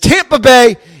 Is Tampa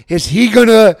Bay, is he going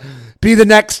to be the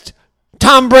next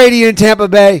Tom Brady in Tampa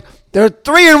Bay? They're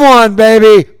 3-1,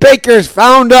 baby. Baker's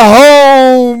found a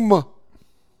home.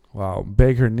 Well,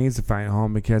 Baker needs to find a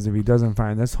home because if he doesn't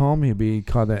find this home, he'll be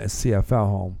called a CFL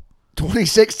home.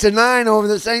 26-9 over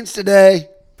the Saints today.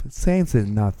 The Saints is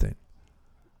nothing.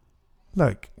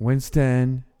 Look,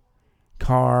 Winston,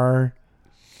 Carr,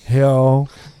 Hill.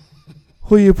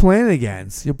 Who are you playing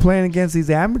against? You're playing against these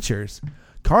amateurs.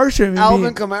 Carr shouldn't be.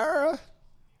 Alvin Kamara.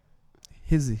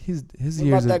 His what years.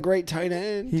 About that great tight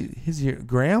end. His year.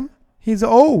 Graham. He's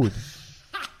old.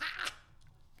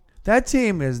 That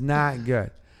team is not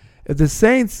good. If the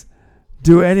Saints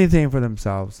do anything for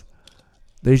themselves,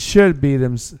 they should be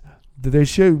them. They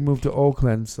should move to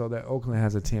Oakland so that Oakland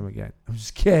has a team again. I'm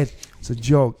just kidding. It's a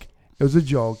joke. It was a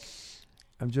joke.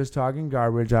 I'm just talking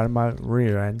garbage out of my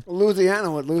rear end. Louisiana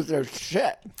would lose their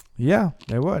shit. Yeah,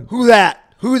 they would. Who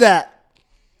that?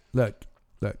 Look.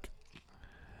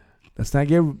 Let's not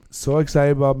get so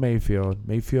excited about Mayfield.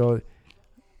 Mayfield,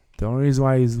 the only reason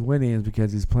why he's winning is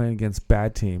because he's playing against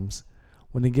bad teams.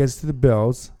 When he gets to the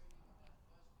Bills,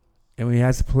 and when he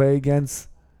has to play against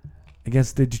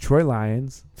the Detroit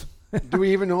Lions. Do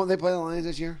we even know if they play the Lions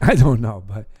this year? I don't know,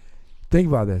 but think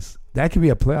about this. That could be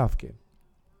a playoff game.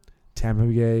 Tampa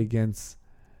Bay against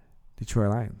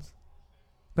Detroit Lions.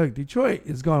 Look, Detroit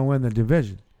is going to win the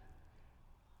division.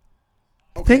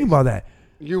 Okay. Think about that.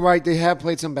 You're right. They have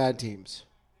played some bad teams.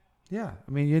 Yeah.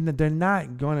 I mean, they're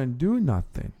not going to do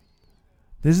nothing.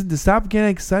 This is to stop getting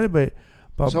excited. But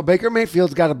so Baker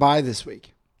Mayfield's got to bye this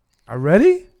week.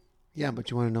 Already? Yeah,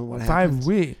 but you want to know what happens? 5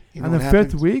 weeks. You know on the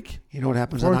fifth week? You know what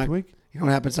happens Fourth week? You know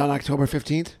what happens on October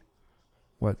 15th?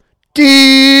 What?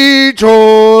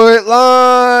 Detroit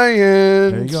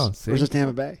Lions. There you go. See? Versus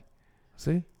Tampa Bay.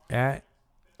 See? At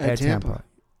Tampa.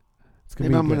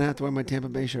 Maybe I'm going to have to wear my Tampa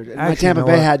Bay shirt. Actually, my Tampa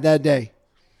Bay hat that day.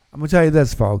 I'm going to tell you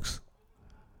this, folks.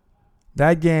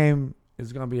 That game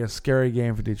is going to be a scary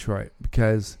game for Detroit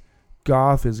because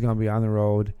Goff is going to be on the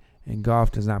road, and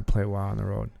Goff does not play well on the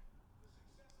road.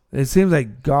 It seems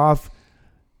like Goff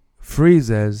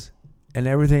freezes, and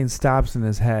everything stops in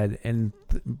his head, and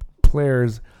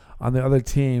players on the other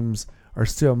teams are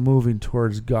still moving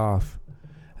towards Goff.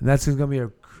 And that's going to be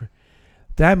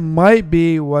that might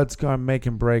be what's going to make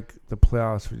and break the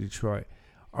playoffs for Detroit,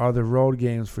 are the road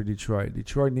games for Detroit.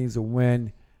 Detroit needs to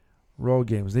win road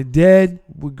games. They did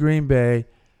with Green Bay,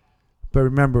 but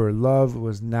remember, Love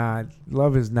is not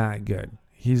good.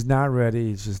 He's not ready.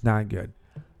 He's just not good.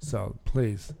 So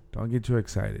please don't get too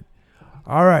excited.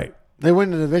 All right. They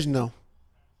win the division though.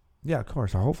 Yeah, of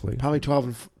course. Hopefully. Probably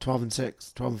 12-6,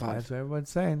 12-5. That's what everyone's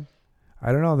saying.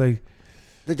 I don't know.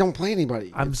 They don't play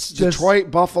anybody. It's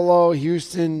Detroit, Buffalo,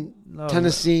 Houston,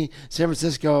 Tennessee, San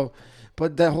Francisco,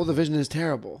 but that whole division is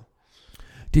terrible.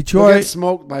 Detroit They'll get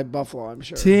smoked by Buffalo, I'm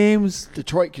sure.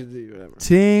 Detroit could do whatever.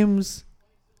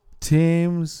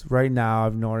 Teams right now,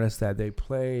 I've noticed that they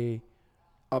play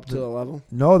up to the level.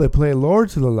 No, they play lower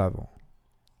to the level.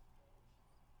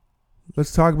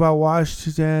 Let's talk about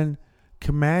Washington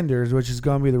Commanders, which is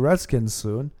going to be the Redskins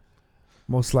soon,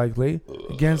 most likely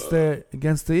against the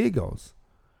Eagles.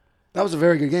 That was a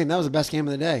very good game. That was the best game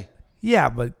of the day. Yeah,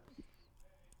 but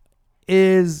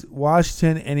is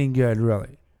Washington any good,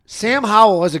 really? Sam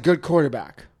Howell is a good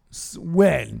quarterback.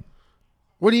 When?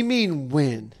 What do you mean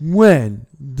when? When?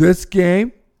 This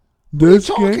game? What are you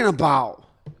talking about?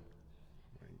 Oh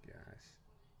my gosh.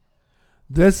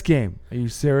 This game. Are you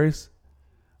serious?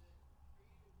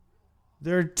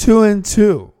 They're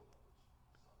 2-2.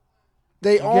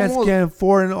 They against almost getting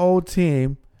 4-0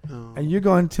 team, and you're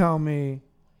going to tell me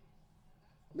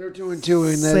they're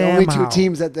 2-2, and the only two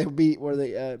teams that they beat were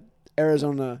the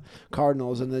Arizona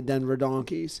Cardinals and the Denver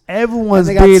Donkeys. Everyone's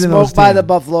and beating they got smoked by the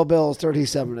Buffalo Bills,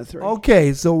 37-3.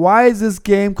 Okay, so why is this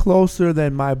game closer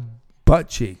than my butt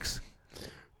cheeks?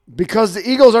 Because the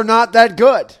Eagles are not that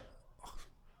good.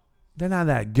 They're not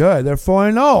that good. They're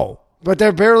 4-0. But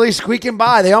they're barely squeaking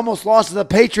by. They almost lost to the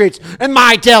Patriots. And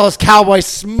my Dallas Cowboys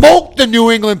smoked the New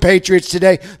England Patriots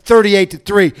today,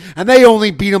 38-3. And they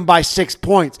only beat them by 6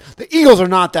 points. The Eagles are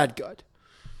not that good.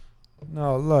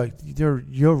 No, look,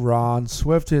 you're wrong.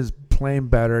 Swift is playing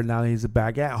better now that he's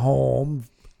back at home.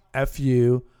 F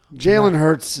you. Jalen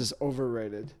Hurts is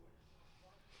overrated.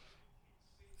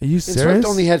 Are you serious? And Swift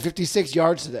only had 56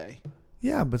 yards today.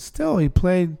 Yeah, but still, he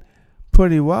played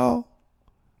pretty well.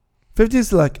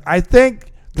 50s, look, I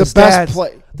think the best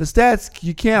play. The stats,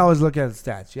 you can't always look at the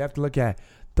stats. You have to look at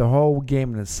the whole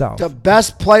game in itself. The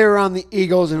best player on the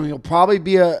Eagles, and he'll probably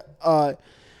be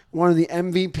one of the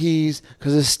MVPs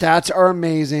because his stats are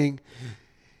amazing.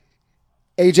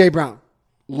 A.J. Brown.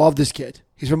 Love this kid.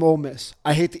 He's from Ole Miss.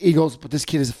 I hate the Eagles, but this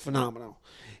kid is phenomenal.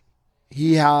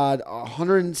 He had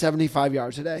 175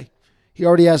 yards today. He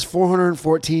already has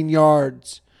 414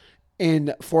 yards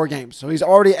in 4 games. So he's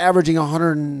already averaging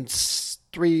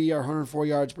 103 or 104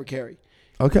 yards per carry.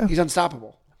 Okay. He's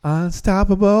unstoppable.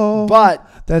 Unstoppable. But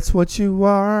that's what you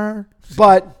are.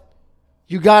 But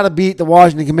you got to beat the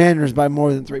Washington Commanders by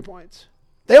more than 3 points.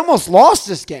 They almost lost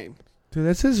this game. Dude,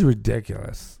 this is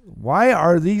ridiculous. Why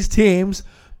are these teams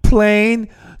playing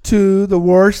to the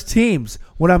worst teams?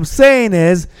 What I'm saying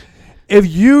is, if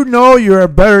you know you're a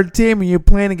better team and you're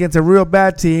playing against a real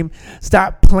bad team,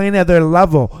 stop playing at their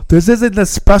level. This isn't the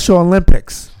Special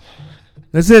Olympics.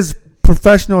 This is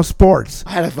professional sports.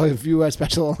 I had a few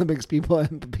Special Olympics people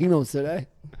and Pepinos today.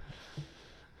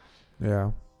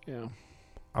 Yeah. Yeah.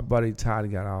 Our buddy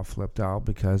Todd got all flipped out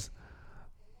because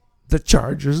the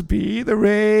Chargers beat the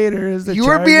Raiders. You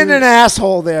were being an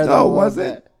asshole there, though. No,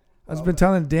 wasn't. I've been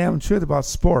telling the damn truth about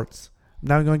sports. I'm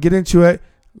not going to get into it.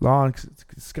 Long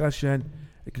discussion.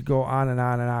 It could go on and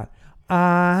on and on.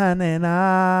 On and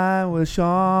on with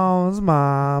Sean's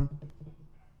mom.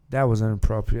 That was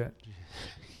inappropriate.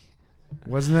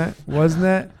 Wasn't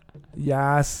it?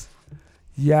 Yes.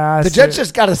 The Jets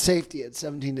just got a safety at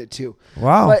 17-2.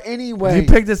 Wow. But anyway. If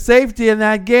you picked a safety in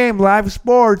that game, live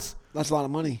sports. That's a lot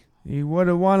of money. You would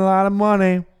have won a lot of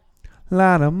money. A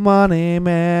lot of money,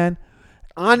 man.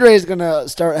 Andre is going to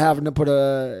start having to put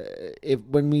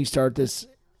when we start this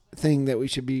thing that we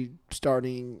should be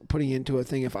putting into a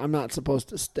thing. If I'm not supposed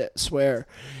to swear,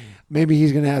 maybe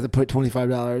he's going to have to put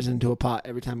 $25 into a pot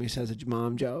every time he says a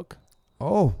mom joke.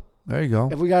 Oh, there you go.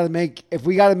 If we got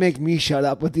to make me shut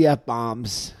up with the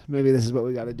F-bombs, maybe this is what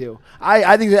we got to do.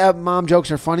 I think the F-bomb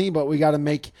jokes are funny, but we got to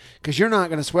make, because you're not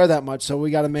going to swear that much, so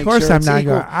we got to make sure. Of course it's I'm not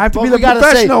equal. going to. I have to be the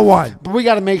professional one. But we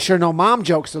got to make sure no mom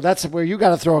jokes, so that's where you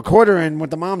got to throw a quarter in with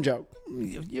the mom joke.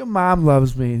 Your mom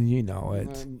loves me, and you know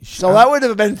it. So that would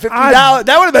have been $50.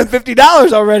 That would have been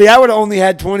 $50 already. I would have only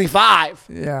had 25.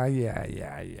 Yeah.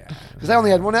 Because I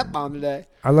only had one F-bomb today.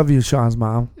 I love you, Sean's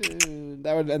mom.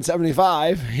 That would have been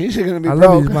 75. He's going to be broke. I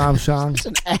love you, mom, Sean. He's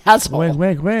an asshole.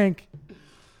 Wink.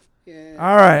 Yeah.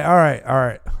 All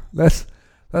right.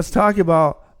 Let's talk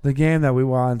about the game that we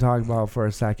want to talk about for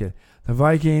a second. The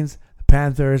Vikings, the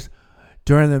Panthers.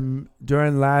 During the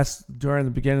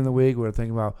beginning of the week, we were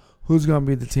thinking about who's going to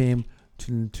be the team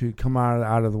to come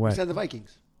out of the win. We said the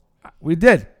Vikings. We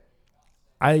did.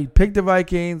 I picked the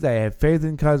Vikings. I had faith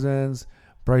in Cousins.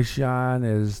 Bryce Young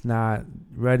is not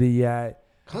ready yet.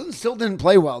 Cousins still didn't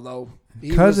play well, though.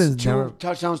 Cousins two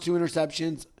touchdowns, 2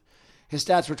 interceptions. His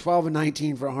stats were 12 and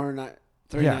 19 for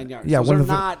 139 yards. Yeah, those are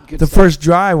not good. One of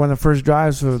the first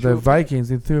drives for the Vikings,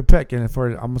 they threw a pick and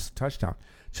for almost a touchdown.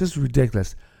 Just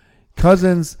ridiculous.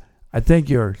 Cousins, I think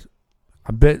you're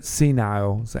a bit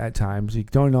senile at times. You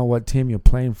don't know what team you're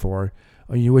playing for,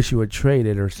 or you wish you would trade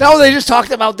it or something. No, they just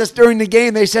talked about this during the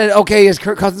game. They said, okay, is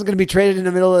Kirk Cousins going to be traded in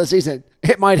the middle of the season?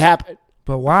 It might happen.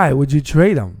 But why would you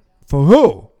trade him? For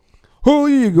who? Who are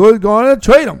you going to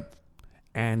trade him?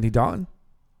 Andy Dalton?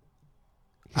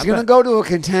 He's going to go to a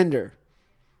contender.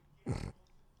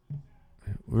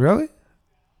 Really?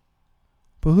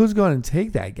 But who's going to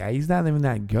take that guy? He's not even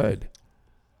that good.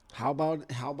 How about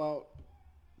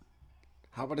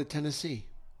a Tennessee?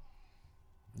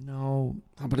 No.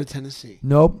 How about a Tennessee?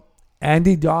 Nope.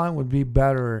 Andy Dalton would be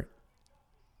better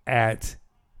at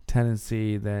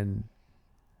Tennessee than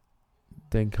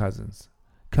Cousins.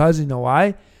 You know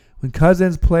why? When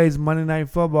Cousins plays Monday Night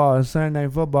Football or Sunday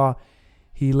Night Football,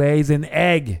 he lays an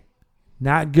egg.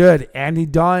 Not good. Andy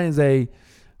Dalton is a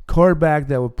quarterback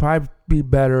that would probably be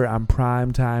better on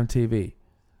primetime TV.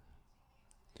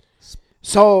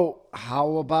 So,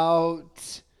 how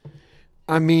about,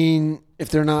 if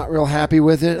they're not real happy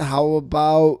with it, how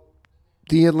about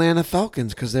the Atlanta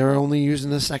Falcons? Because they're only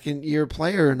using a second-year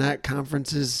player, and that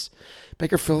conference is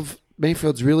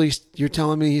Mayfield's really, you're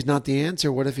telling me he's not the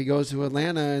answer. What if he goes to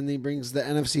Atlanta and he brings the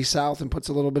NFC South and puts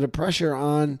a little bit of pressure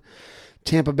on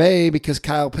Tampa Bay because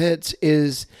Kyle Pitts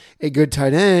is a good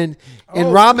tight end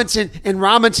and Robinson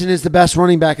is the best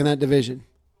running back in that division.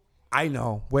 I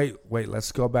know. Wait.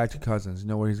 Let's go back to Cousins. You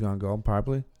know where he's going to go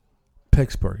probably?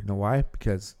 Pittsburgh. You know why?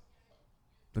 Because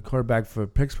the quarterback for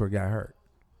Pittsburgh got hurt.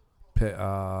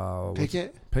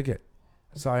 Pickett.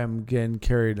 Sorry, I'm getting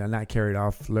carried. I'm not carried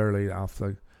off, literally off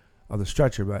the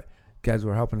stretcher, but guys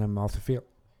were helping him off the field.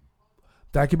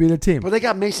 That could be the team. But they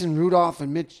got Mason Rudolph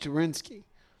and Mitch Trubisky.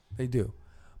 They do.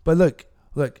 But look.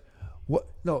 What?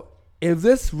 No, if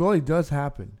this really does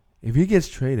happen, if he gets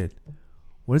traded,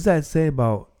 what does that say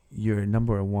about your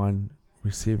number one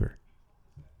receiver?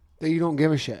 That you don't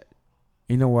give a shit.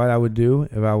 You know what I would do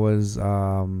if I was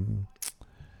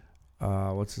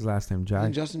what's his last name?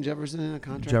 Isn't Justin Jefferson in a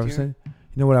contract Jefferson? here?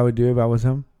 You know what I would do if I was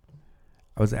him?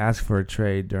 I was asked for a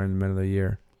trade during the middle of the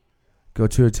year. Go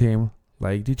to a team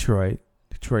like Detroit.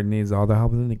 Detroit needs all the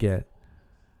help they can get.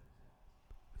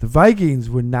 The Vikings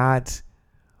would not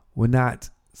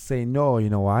say no. You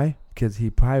know why? Because he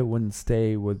probably wouldn't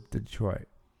stay with Detroit.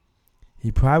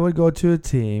 He probably would go to a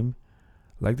team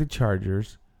like the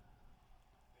Chargers,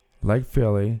 like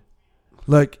Philly.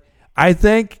 Look, I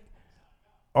think,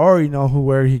 or you know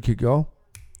where he could go?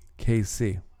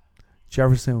 KC.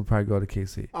 Jefferson would probably go to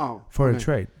KC for a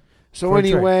trade. So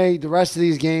anyway, the rest of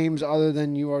these games, other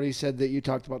than you already said that you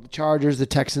talked about the Chargers, the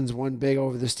Texans won big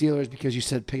over the Steelers because you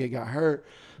said Pickett got hurt.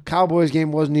 Cowboys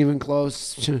game wasn't even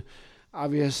close.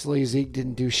 Obviously, Zeke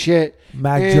didn't do shit.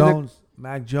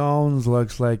 Mac Jones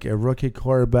looks like a rookie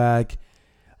quarterback.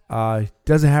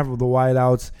 Doesn't have the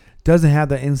wideouts. Doesn't have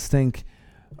the instinct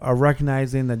of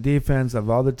recognizing the defense of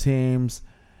other teams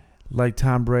like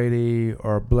Tom Brady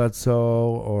or Bledsoe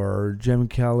or Jim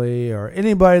Kelly or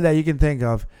anybody that you can think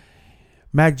of.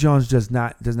 Mac Jones does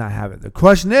not have it. The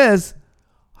question is,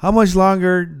 how much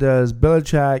longer does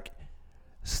Belichick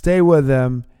stay with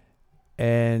them?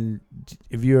 And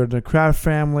if you're the Kraft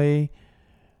family,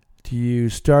 do you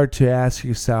start to ask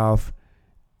yourself,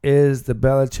 is the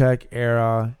Belichick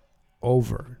era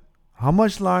over? How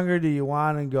much longer do you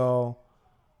want to go?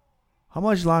 How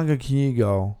much longer can you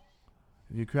go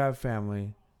if you're Kraft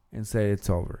family and say it's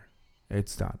over?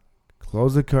 It's done.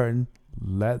 Close the curtain.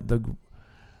 Let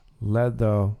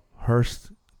the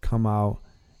hearse come out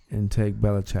and take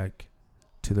Belichick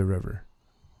to the river.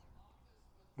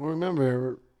 Well,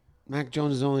 remember, Mac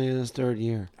Jones is only in his third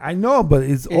year. I know, but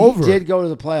it's over. He did go to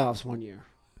the playoffs one year.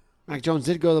 Mac Jones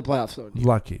did go to the playoffs one year.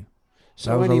 Lucky.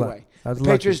 So anyway, the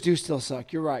Patriots do still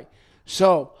suck. You're right.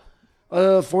 So,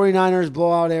 49ers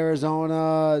blow out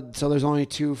Arizona. So there's only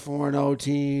 2 4-0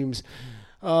 teams.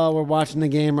 We're watching the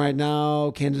game right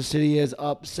now. Kansas City is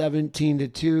up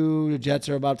 17-2. The Jets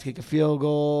are about to kick a field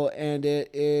goal, and it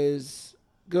is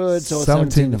good. So it's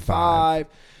 17-5.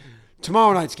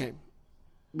 Tomorrow night's game,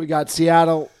 we got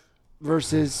Seattle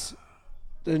versus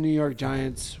the New York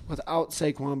Giants without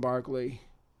Saquon Barkley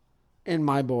and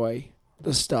my boy,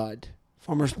 the stud,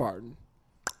 former Spartan,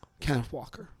 Kenneth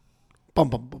Walker. Bum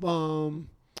bum bum bum.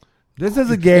 This is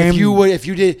a game. If you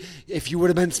would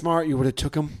have been smart, you would have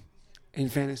took him in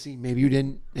fantasy. Maybe you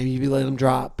didn't. Maybe you let him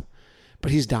drop.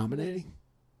 But he's dominating.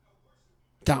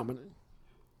 Dominant.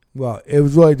 Well, it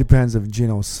really depends if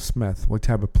Geno Smith, what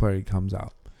type of player he comes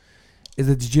out. Is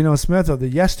it the Geno Smith of the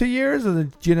yesteryears or the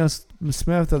Geno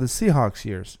Smith of the Seahawks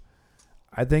years?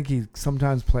 I think he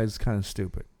sometimes plays kind of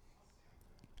stupid.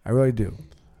 I really do.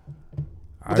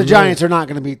 But the Giants are not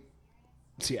going to beat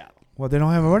Seattle. Well, they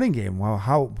don't have a running game. Well,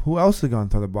 who else is going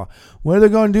to throw the ball? What are they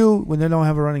going to do when they don't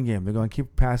have a running game? They're going to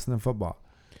keep passing the football.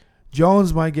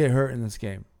 Jones might get hurt in this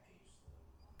game.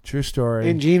 True story.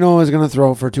 And Geno is going to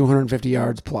throw for 250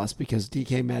 yards plus because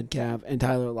DK Metcalf and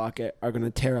Tyler Lockett are going to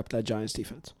tear up that Giants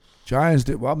defense.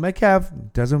 Well, Metcalf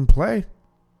doesn't play.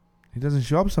 He doesn't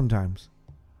show up sometimes.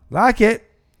 Lockett,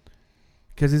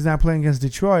 because he's not playing against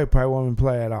Detroit, probably won't even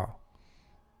play at all.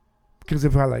 Because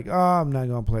they're probably like, I'm not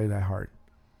going to play that hard.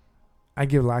 I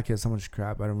give Lockett so much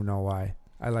crap. I don't even know why.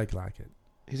 I like Lockett.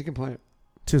 He's a good player.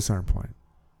 To a certain point.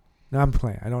 No, I'm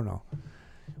playing. I don't know.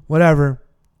 Whatever.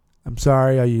 I'm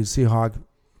sorry, all you Seahawk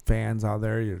fans out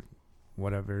there.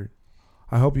 Whatever.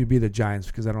 I hope you beat the Giants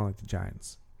because I don't like the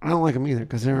Giants. I don't like them either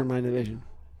because they're in my division.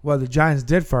 Well, the Giants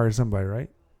did fire somebody, right?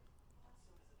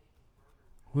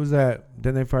 Who's that?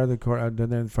 Didn't they fire didn't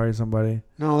they fire somebody?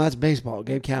 No, that's baseball.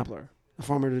 Gabe Kapler, the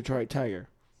former Detroit Tiger.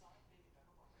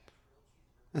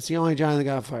 That's the only Giant that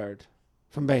got fired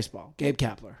from baseball. Gabe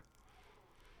Kapler.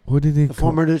 Who did he? The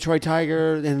former Detroit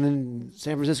Tiger and then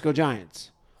San Francisco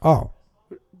Giants. Oh.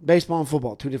 Baseball and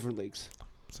football, 2 different leagues.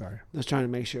 Sorry. I was trying to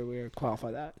make sure we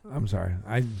qualify that. I'm sorry.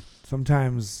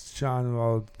 Sometimes Sean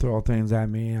will throw things at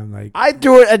me. I'm like, I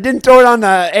didn't throw it on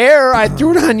the air. I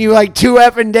threw it on you like 2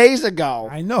 effing days ago.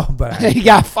 I know, but he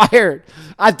got fired.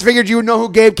 I figured you would know who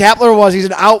Gabe Kapler was. He's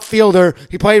an outfielder.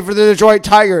 He played for the Detroit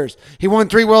Tigers. He won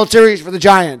 3 World Series for the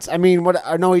Giants. I mean,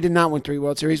 no, he did not win 3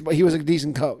 World Series, but he was a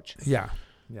decent coach. Yeah.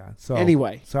 So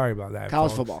anyway, sorry about that.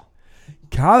 College folks. football.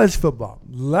 College football.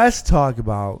 Let's talk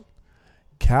about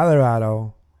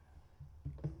Colorado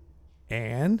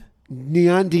and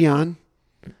Dion,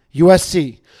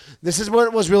 USC. This is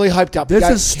what was really hyped up. This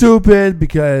is stupid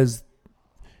because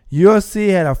USC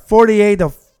had a 48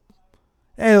 to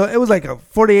it was like a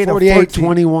 48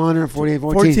 21 or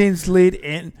 48-14 lead,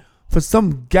 and for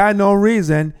some no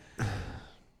reason,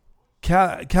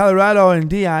 Colorado and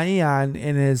Dion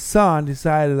and his son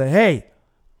decided that, hey,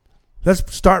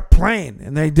 let's start playing,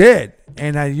 and they did.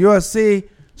 And at USC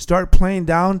start playing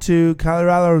down to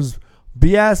Colorado's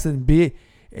BS,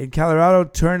 and Colorado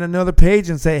turned another page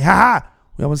and say, ha,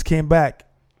 we almost came back.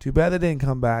 Too bad they didn't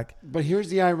come back. But here's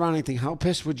the ironic thing. How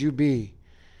pissed would you be?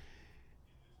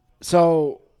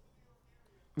 So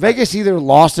Vegas either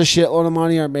lost a shitload of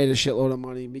money or made a shitload of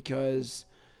money because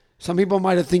some people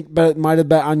might have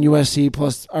bet on USC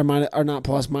plus or not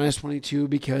plus minus 22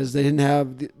 because they didn't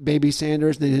have Baby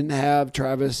Sanders, they didn't have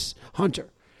Travis Hunter.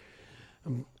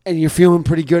 And you're feeling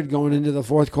pretty good going into the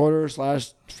fourth quarter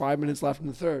 / 5 minutes left in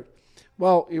the third.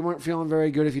 Well, you weren't feeling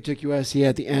very good if you took USC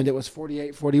at the end. It was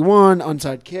 48-41,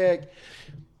 onside kick.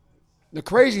 The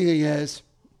crazy thing is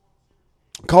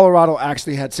Colorado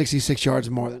actually had 66 yards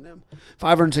more than them,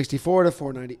 564 to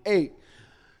 498.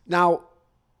 Now,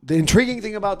 the intriguing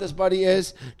thing about this, buddy,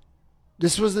 is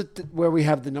this was where we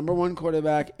have the number 1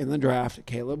 quarterback in the draft,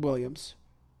 Caleb Williams.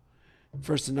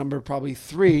 First to number probably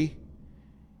 3.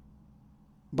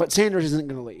 But Sanders isn't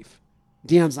going to leave.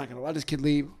 Deion's not going to let his kid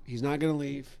leave. He's not going to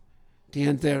leave.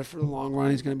 Deion's there for the long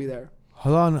run. He's going to be there.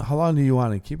 How long do you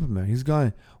want to keep him there? He's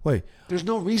going. Wait. There's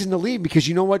no reason to leave because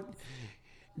you know what?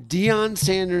 Deion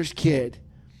Sanders' kid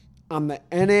on the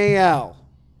NAL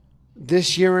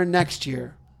this year and next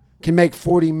year can make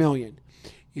 $40 million.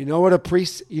 You know what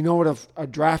a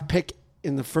draft pick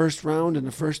in the first round and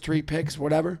the first 3 picks,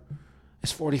 whatever,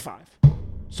 is 45.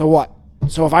 So what?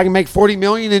 So if I can make $40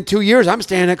 million in 2 years, I'm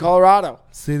staying at Colorado.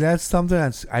 See, that's something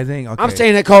I think. Okay. I'm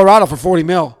staying at Colorado for $40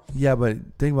 million. Yeah, but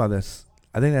think about this.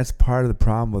 I think that's part of the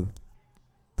problem with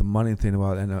the money thing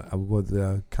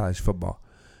with college football.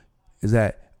 Is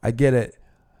that I get it.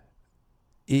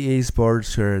 EA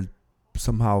Sports should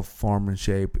somehow form and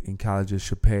shape, and colleges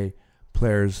should pay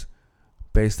players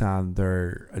based on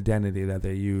their identity that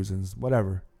they use and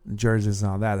whatever, and jerseys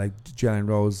and all that, like Jalen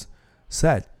Rose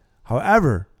said.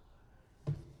 However,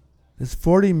 this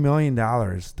 $40 million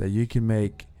that you can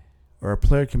make or a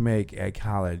player can make at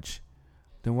college,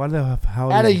 then what the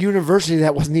hell? At a university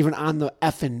that wasn't even on the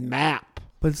effing map.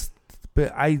 But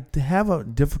I have a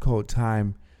difficult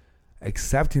time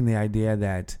accepting the idea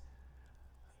that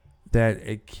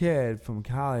a kid from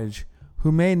college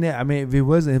who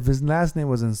if his last name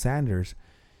wasn't Sanders,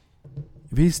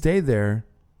 if he stayed there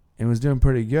and was doing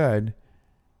pretty good,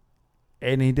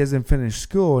 and he doesn't finish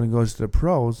school and goes to the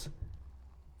pros,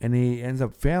 and he ends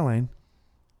up failing,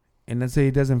 and let's say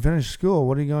he doesn't finish school,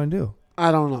 what are you going to do?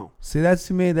 I don't know. See, that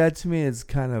to me is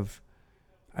kind of.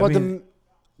 But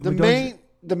the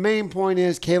the main point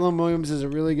is Caleb Williams is a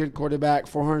really good quarterback,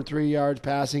 403 yards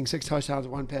passing, 6 touchdowns,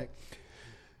 1 pick.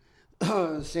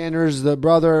 Sanders, the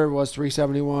brother, was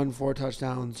 371, 4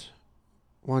 touchdowns,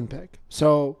 1 pick.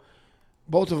 So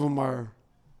both of them are,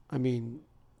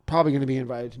 probably going to be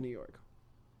invited to New York.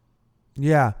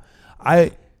 Yeah.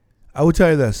 I will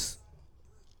tell you this.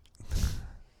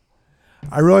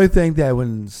 I really think that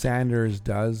when Sanders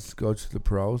does go to the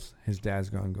pros, his dad's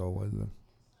going to go with him.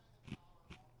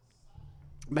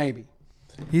 Maybe.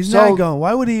 He's not going.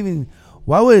 Why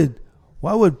would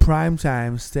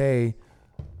Primetime stay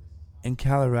in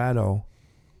Colorado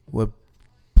with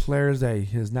players that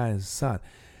is not his son?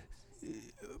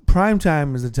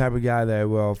 Primetime is the type of guy that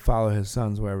will follow his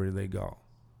sons wherever they go.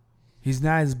 He's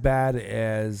not as bad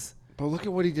as... But look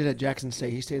at what he did at Jackson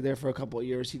State. He stayed there for a couple of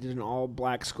years. He did an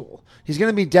all-black school. He's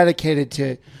going to be dedicated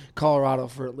to Colorado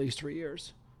for at least 3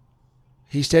 years.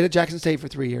 He stayed at Jackson State for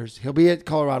 3 years. He'll be at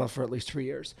Colorado for at least 3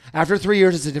 years. After 3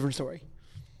 years, it's a different story.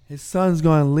 His son's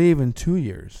going to leave in 2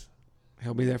 years.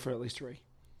 He'll be there for at least 3.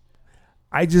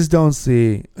 I just don't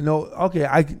see... No, okay,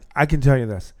 I can tell you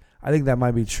this. I think that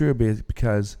might be true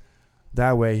because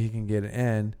that way he can get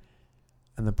in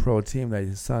and the pro team that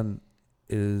his son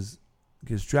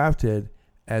gets drafted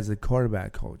as a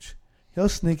quarterback coach. He'll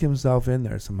sneak himself in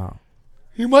there somehow.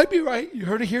 You might be right. You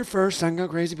heard it here first. Sun Go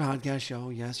Crazy podcast show.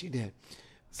 Yes, you did.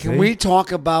 Can we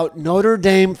talk about Notre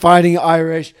Dame Fighting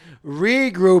Irish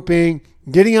regrouping,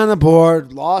 getting on the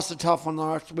board, lost a tough one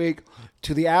last week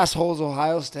to the assholes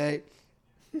Ohio State.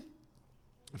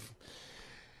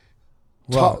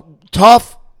 Well,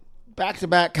 tough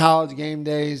back-to-back college game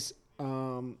days. I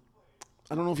don't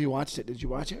know if you watched it. Did you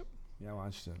watch it? Yeah, I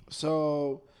watched it.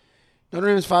 So Notre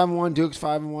Dame is 5-1. Duke's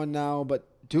 5-1 now, but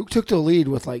Duke took the lead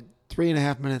with like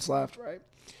 3.5 minutes left, right?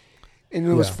 And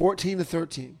it was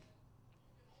 14-13.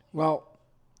 Well,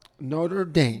 Notre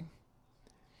Dame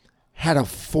had a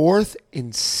 4th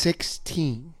and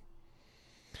 16.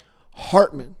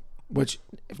 Hartman, which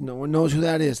if no one knows who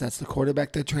that is, that's the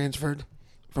quarterback that transferred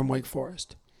from Wake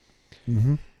Forest,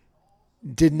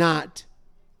 did not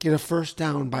get a first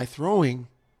down by throwing.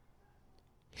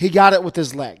 He got it with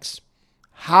his legs.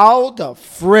 How the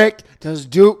frick does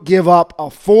Duke give up a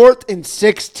 4th and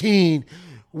 16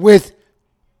 with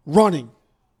running?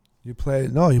 You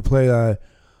probably play a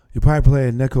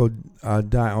nickel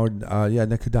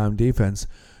dime defense.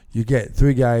 You get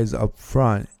 3 guys up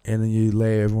front, and then you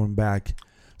lay everyone back,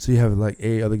 so you have like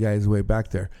 8 other guys way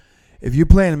back there. If you're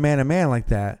playing a man-to-man like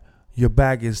that, your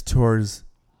back is towards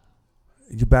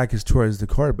the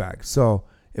quarterback. So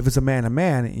if it's a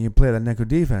man-to-man and you play that nickel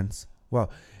defense, well,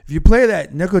 if you play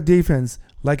that nickel defense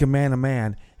like a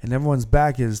man-to-man and everyone's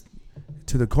back is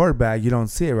to the quarterback, you don't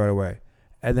see it right away.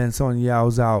 And then someone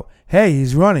yells out, "Hey,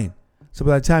 he's running." So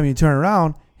by the time you turn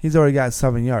around, he's already got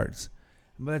 7 yards.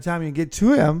 And by the time you get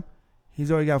to him,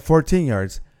 he's already got 14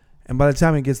 yards. And by the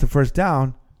time he gets the first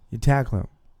down, you tackle him.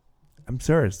 I'm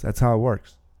serious. That's how it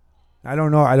works. I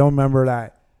don't know. I don't remember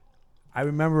that. I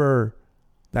remember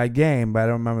that game, but I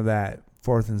don't remember that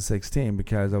 4th and 16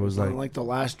 because I was like the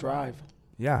last drive.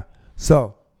 Yeah.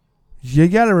 So you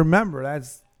got to remember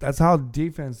that's how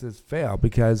defenses fail,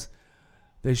 because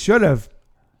they should have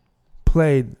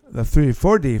played the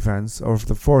 3-4 defense or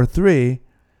the 4-3,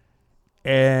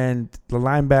 and the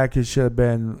linebackers should have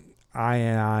been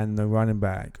eyeing on the running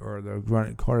back or the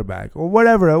running quarterback or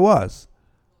whatever it was.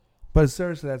 But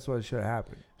seriously, that's what should have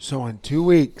happened. So in 2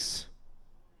 weeks,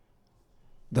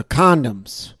 the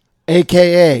Condoms,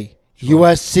 a.k.a.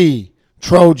 USC,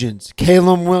 Trojans,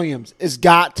 Caleb Williams, has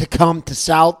got to come to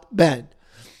South Bend.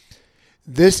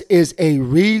 This is a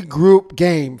regroup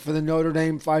game for the Notre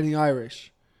Dame Fighting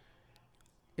Irish.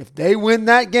 If they win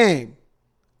that game,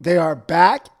 they are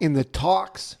back in the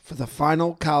talks for the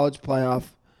final college playoff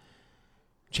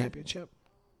championship.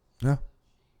 Yeah.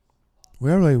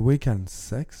 We're already weekend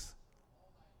 6.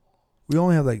 We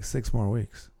only have like 6 more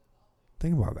weeks.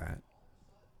 Think about that.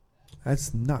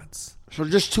 That's nuts. So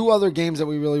just 2 other games that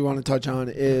we really want to touch on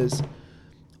is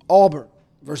Auburn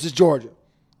versus Georgia.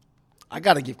 I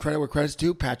got to give credit where credit's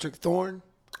due. Patrick Thorne,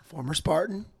 former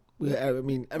Spartan.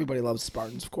 Everybody loves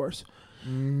Spartans, of course.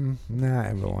 Not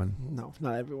everyone. No,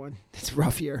 not everyone. It's a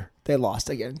rough year. They lost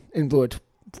again and blew a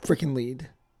freaking lead.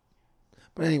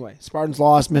 But anyway, Spartans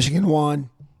lost. Michigan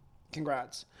won.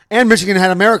 Congrats. And Michigan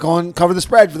had a miracle and covered the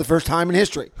spread for the first time in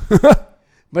history.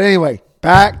 But anyway,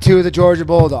 back to the Georgia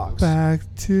Bulldogs.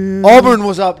 Auburn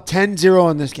was up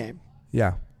 10-0 in this game.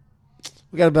 Yeah.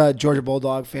 We got a Georgia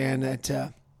Bulldog fan at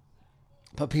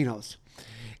Pepino's.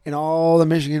 And all the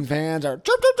Michigan fans are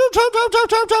chirp, chirp, chirp,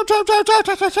 chirp, chirp, chirp,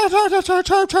 chirp, chirp, chirp, chirp,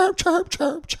 chirp, chirp, chirp,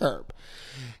 chirp, chirp.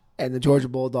 And the Georgia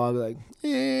Bulldog like,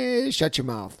 shut your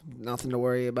mouth. Nothing to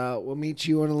worry about. We'll meet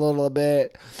you in a little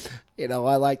bit.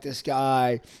 I like this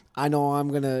guy. I know I'm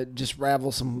going to just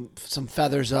ravel some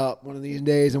feathers up one of these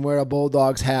days and wear a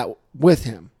Bulldogs hat with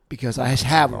him because I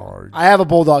have a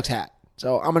Bulldogs hat.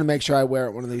 So I'm going to make sure I wear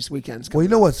it one of these weekends. Well, you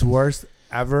know what's worse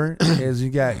ever is you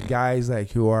got guys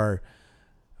like who are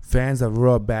fans of a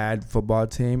real bad football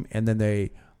team and then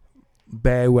they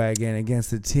bandwagon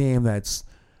against a team that's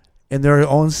in their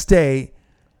own state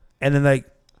and then like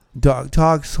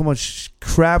talk so much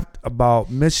crap about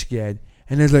Michigan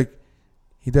and it's like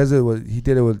he did it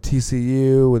with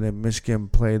TCU when then Michigan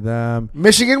played them.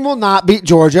 Michigan will not beat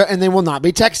Georgia and they will not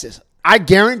beat Texas. I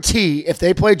guarantee if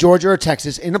they play Georgia or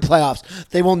Texas in the playoffs,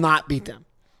 they will not beat them.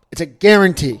 It's a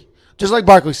guarantee. Just like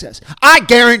Barkley says. I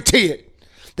guarantee it.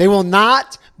 They will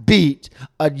not beat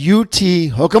a UT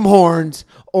Hook'em Horns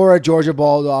or a Georgia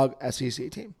Bulldog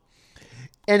SEC team.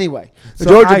 Anyway.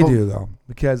 I do, though,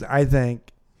 because I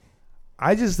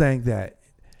just think that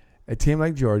a team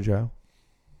like Georgia,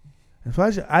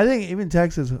 especially, I think even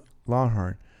Texas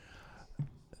Longhorn,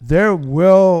 they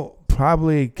will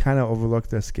probably kind of overlook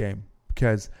this game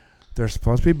because they're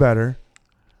supposed to be better,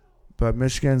 but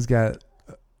Michigan's got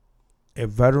a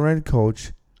veteran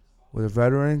coach with a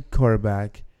veteran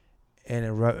quarterback and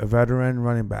a veteran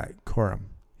running back, Corum.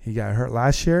 He got hurt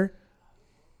last year.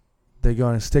 They're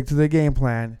going to stick to the game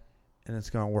plan, and it's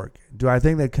going to work. Do I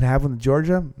think that could happen to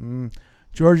Georgia?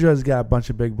 Georgia's got a bunch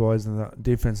of big boys in the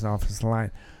defense and offensive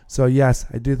line. So, yes,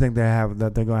 I do think they're going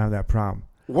to have that problem.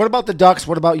 What about the Ducks?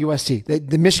 What about USC?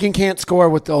 The Michigan can't score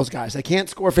with those guys. They can't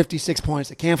score 56 points.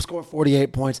 They can't score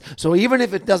 48 points. So even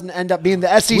if it doesn't end up being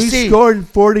the SEC. We scored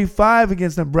 45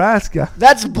 against Nebraska.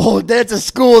 That's bull. That's a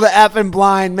school to effing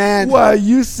blind, man. Well,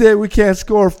 you said we can't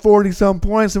score 40-some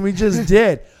points, and we just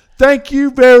did. Thank you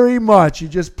very much. You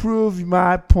just proved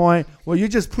my point. Well, you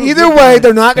just proved either way,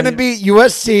 they're not going to beat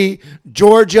USC,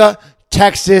 Georgia,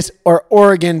 Texas, or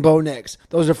Oregon Bo Nix.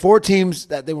 Those are 4 teams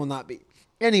that they will not beat.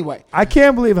 Anyway, I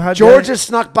can't believe how Georgia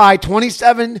snuck by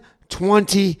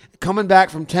 27-20, coming back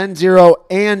from 10-0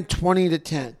 and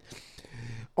 20-10.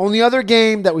 Only other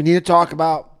game that we need to talk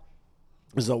about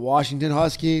is the Washington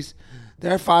Huskies.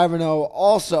 They're 5-0.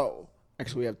 Also,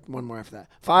 actually, we have one more after that.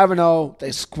 5-0.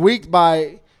 They squeaked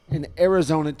by an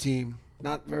Arizona team.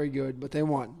 Not very good, but they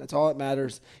won. That's all that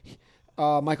matters.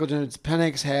 Michael Jones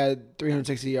Penix had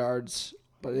 360 yards,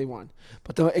 but they won.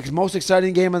 But the most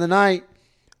exciting game of the night,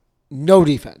 no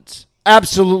defense.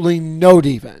 Absolutely no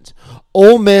defense.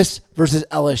 Ole Miss versus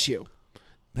LSU.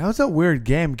 That was a weird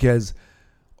game because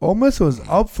Ole Miss was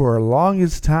up for the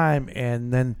longest time,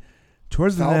 and then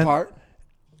towards the end, apart.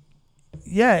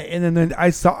 Yeah, and then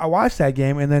I watched that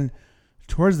game, and then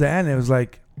towards the end, it was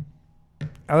like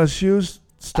LSU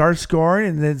started scoring,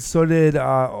 and then so did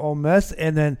Ole Miss,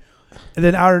 and then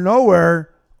out of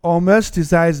nowhere, Ole Miss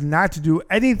decides not to do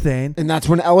anything, and that's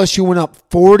when LSU went up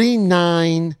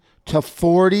 49-40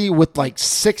 with like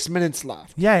 6 minutes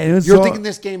left. Yeah, you're thinking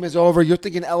this game is over. You're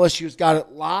thinking LSU's got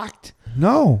it locked.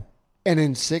 No, and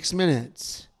in 6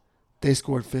 minutes, they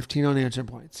scored 15 unanswered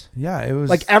points. Yeah, it was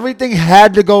like everything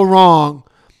had to go wrong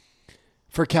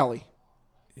for Kelly.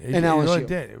 And LSU. It really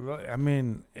did. I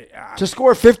mean, to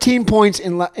score 15 points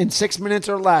in 6 minutes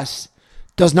or less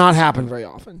does not happen very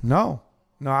often. No.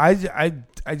 I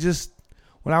just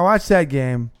when I watched that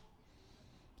game,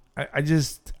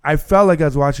 I felt like I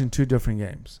was watching 2 different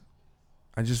games.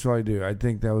 I just really do. I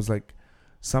think that was like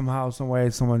somehow, some way,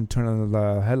 someone turned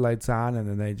the headlights on and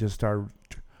then they just started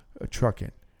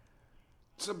trucking.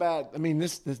 It's a bad. I mean,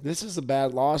 this is a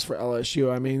bad loss for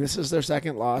LSU. I mean, this is their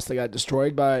second loss. They got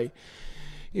destroyed by,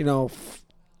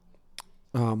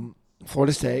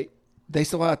 Florida State. They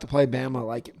still have to play Bama.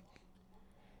 Like,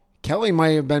 Kelly might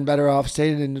have been better off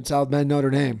staying in South Bend, Notre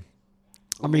Dame.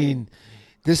 I mean,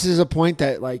 this is a point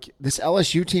that, like, this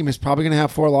LSU team is probably going to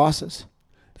have 4 losses.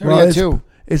 They already had 2.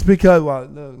 It's because,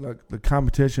 the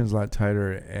competition is a lot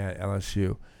tighter at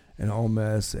LSU and Ole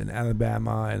Miss and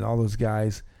Alabama and all those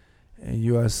guys and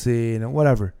USC and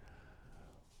whatever.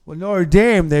 Well, Notre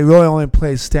Dame, they really only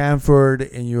play Stanford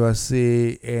and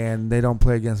USC, and they don't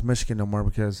play against Michigan no more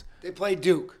because they play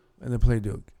Duke. And they play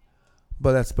Duke.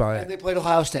 But that's about it. And they played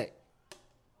Ohio State.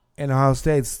 And Ohio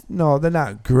State's, no, they're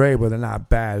not great, but they're not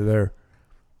bad. They're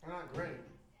not great.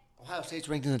 Ohio State's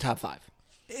ranked in the top 5.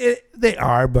 They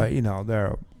are, but,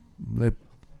 they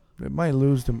might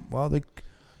lose to, they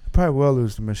probably will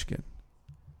lose to Michigan.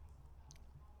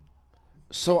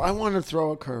 So I want to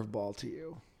throw a curveball to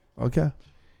you. Okay.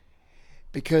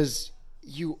 Because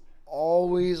you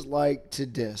always like to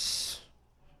diss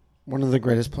one of the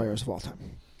greatest players of all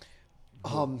time.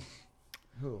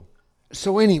 Who?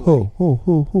 So anyway.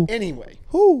 Who? Anyway.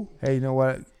 Who? Hey, you know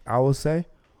what I will say?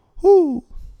 Who?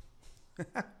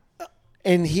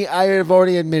 And I have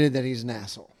already admitted that he's an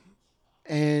asshole.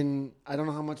 And I don't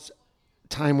know how much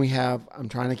time we have. I'm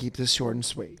trying to keep this short and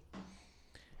sweet.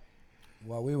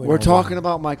 Well, we're talking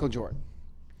about Michael Jordan.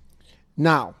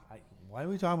 Now. Why are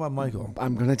we talking about Michael?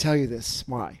 I'm going to tell you this.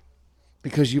 Why?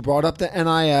 Because you brought up the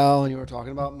NIL and you were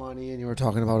talking about money and you were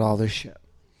talking about all this shit.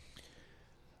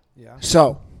 Yeah.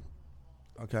 So.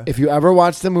 Okay. If you ever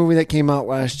watched the movie that came out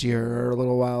last year or a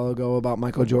little while ago about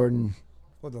Michael Jordan.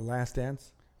 What, The Last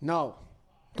Dance? No.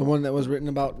 The one that was written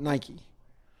about Nike.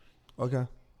 Okay.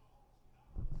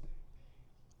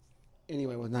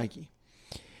 Anyway, with Nike.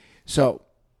 So,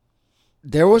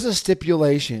 there was a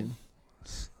stipulation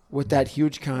with that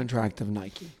huge contract of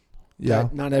Nike. Yeah.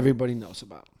 That not everybody knows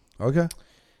about. Okay.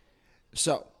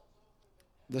 So,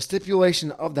 the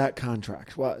stipulation of that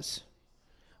contract was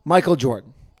Michael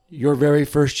Jordan. Your very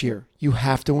first year, you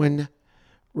have to win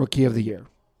Rookie of the Year.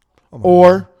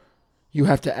 Or you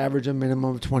have to average a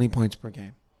minimum of 20 points per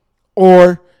game.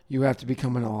 Or you have to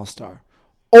become an all-star.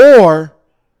 Or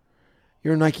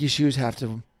your Nike shoes have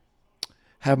to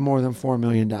have more than $4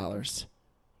 million.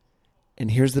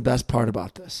 And here's the best part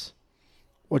about this.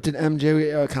 What did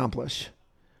MJ accomplish?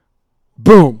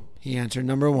 Boom. He answered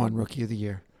number 1, Rookie of the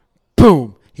Year.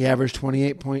 Boom. He averaged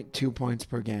 28.2 points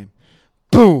per game.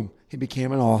 Boom. He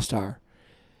became an all-star.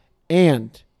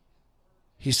 And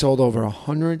he sold over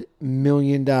 $100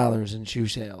 million in shoe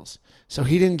sales. So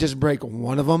he didn't just break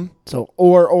one of them. So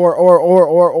or.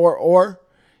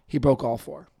 He broke all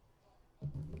 4.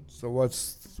 So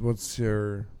what's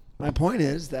your... My point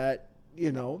is that,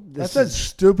 that's a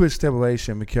stupid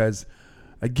stipulation because,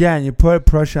 again, you put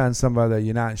pressure on somebody that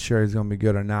you're not sure is going to be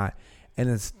good or not. And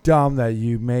it's dumb that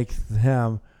you make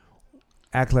him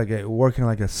act like working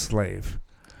like a slave.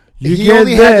 You get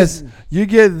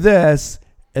this,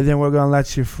 and then we're going to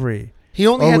let you free. He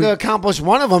only had to accomplish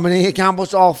one of them, and he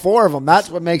accomplished all 4 of them.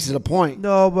 That's what makes it a point.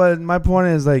 No, but my point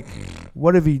is,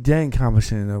 what if he didn't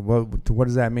accomplish anything? What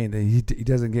does that mean? That he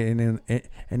doesn't get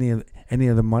any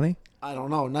of the money? I don't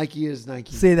know. Nike is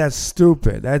Nike. See, that's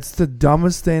stupid. That's the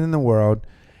dumbest thing in the world.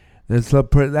 That's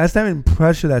not even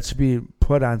pressure that should be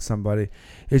put on somebody.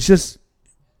 It's just,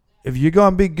 if you're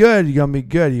going to be good, you're going to be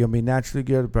good. You're going to be naturally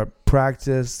good, but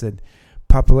practice and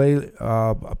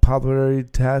popularity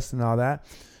tests and all that.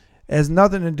 It has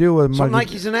nothing to do with... So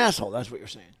Nike's an asshole. That's what you're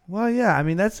saying. Well, yeah. I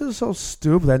mean, that's just so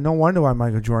stupid. That no wonder why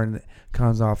Michael Jordan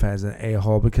comes off as an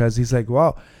a-hole, because he's like,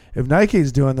 well, if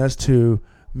Nike's doing this to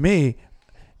me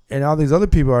and all these other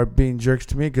people are being jerks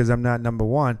to me because I'm not number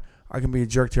 1, I can be a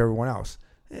jerk to everyone else.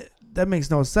 That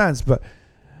makes no sense. But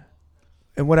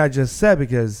and what I just said,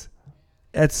 because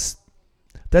that's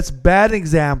bad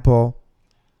example.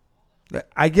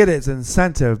 I get it, it's an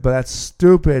incentive, but that's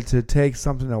stupid to take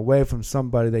something away from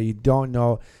somebody that you don't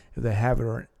know if they have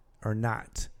it or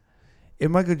not.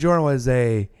 If Michael Jordan was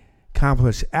a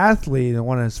accomplished athlete and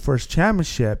won his first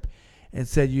championship and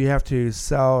said you have to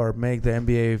sell or make the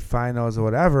NBA finals or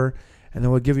whatever, and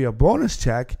then we'll give you a bonus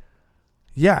check,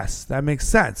 yes, that makes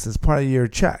sense. It's part of your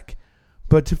check.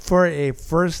 But for a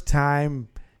first-time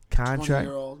contract...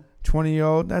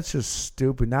 20-year-old, that's just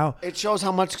stupid. Now it shows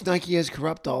how much Nike has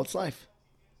corrupt all its life.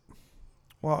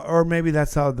 Well, or maybe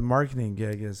that's how the marketing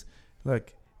gig is.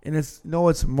 Look, and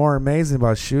what's more amazing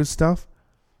about shoe stuff?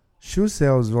 Shoe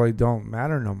sales really don't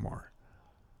matter no more.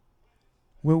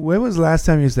 When was the last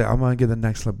time you said, I'm going to get the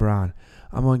next LeBron?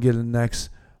 I'm going to get the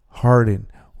next Harden?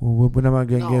 When am I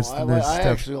going to get the next I stuff?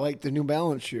 actually like the New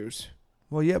Balance shoes.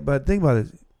 Well, yeah, but think about it.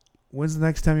 When's the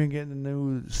next time you're getting the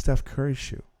new Steph Curry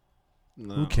shoe?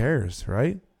 No. Who cares,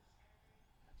 right?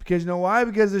 Because you know why?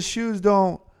 Because the shoes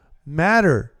don't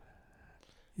matter.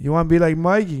 You want to be like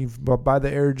Mike, you can buy the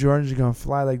Air Jordans, you're going to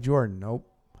fly like Jordan. Nope.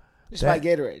 Just buy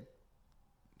Gatorade.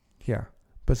 Yeah,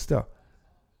 but still.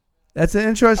 That's an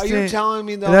interesting... Are you telling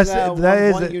me, though,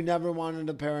 that you never wanted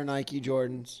a pair of Nike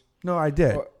Jordans? No, I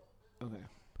did. Okay.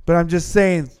 But I'm just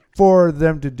saying, for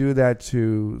them to do that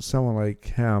to someone like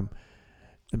him,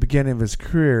 the beginning of his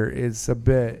career, is a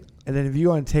bit... And then if you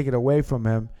want to take it away from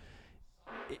him,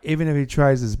 even if he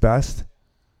tries his best,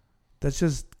 that's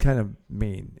just kind of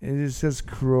mean. It's just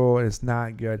cruel. It's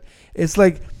not good. It's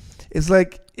like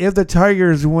if the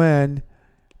Tigers win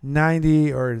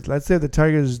 90, or let's say the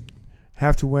Tigers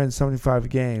have to win 75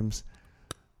 games,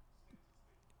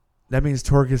 that means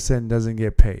Torkelson doesn't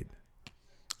get paid.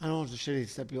 I don't know if it's a shitty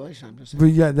stipulation. I'm just saying.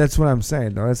 But yeah, that's what I'm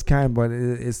saying, though. That's kind of what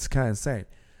it's kind of saying.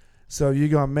 So you're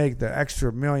going to make the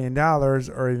extra $1 million,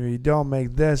 or if you don't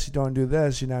make this, you don't do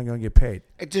this, you're not going to get paid.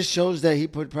 It just shows that he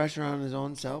put pressure on his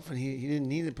own self, and he didn't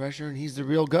need the pressure, and he's the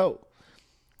real GOAT.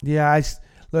 Yeah,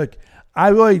 look, I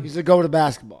really He's a go to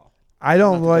basketball. I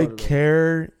don't really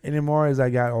care anymore as I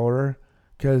got older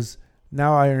because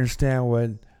now I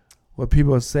understand what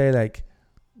people say, like,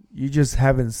 you just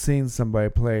haven't seen somebody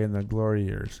play in the glory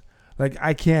years. Like,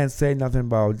 I can't say nothing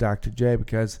about Dr. J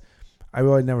because I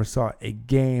really never saw a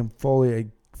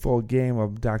full game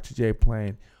of Dr. J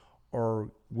playing,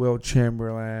 or Will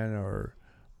Chamberlain or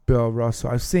Bill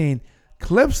Russell. I've seen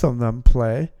clips of them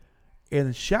play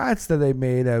and shots that they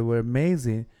made that were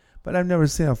amazing, but I've never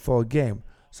seen a full game.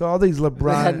 So all these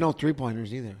LeBron... They had no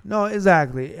three-pointers either. No,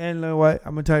 exactly. And you know what?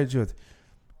 I'm going to tell you the truth.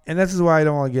 And this is why I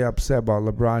don't want to get upset about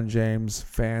LeBron James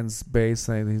fans base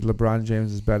saying LeBron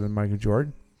James is better than Michael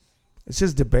Jordan. It's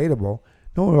just debatable.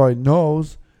 No one really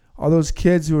knows. All those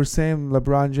kids who are saying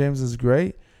LeBron James is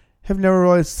great have never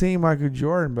really seen Michael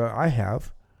Jordan, but I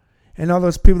have. And all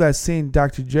those people that seen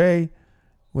Dr. J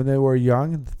when they were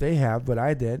young, they have, but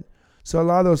I did. So a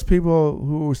lot of those people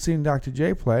who were seeing Dr.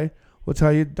 J play will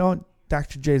tell you,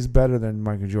 Dr. J is better than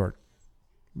Michael Jordan.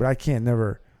 But I can't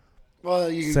never...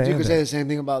 Well, you could say the same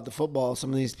thing about the football.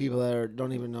 Some of these people that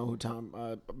don't even know who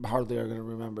hardly are going to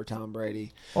remember Tom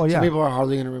Brady. Oh, yeah. Some people are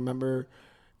hardly going to remember.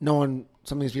 Some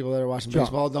of these people that are watching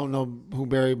baseball don't know who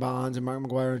Barry Bonds and Mark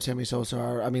McGwire and Sammy Sosa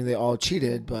are. I mean, they all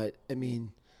cheated, but I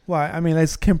mean... Well, I mean,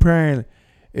 it's comparing...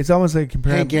 It's almost like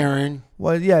comparing... Hank Aaron.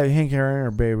 Well, yeah, Hank Aaron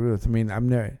or Babe Ruth. I mean,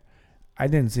 I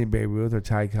didn't see Babe Ruth or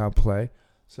Ty Cobb play,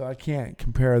 so I can't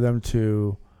compare them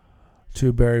to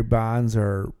Barry Bonds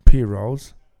or P.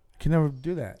 Rose. Can never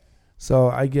do that. So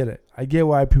I get it. I get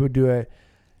why people do it.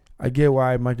 I get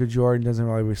why Michael Jordan doesn't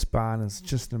really respond. It's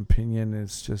just an opinion.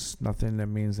 It's just nothing that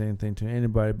means anything to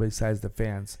anybody besides the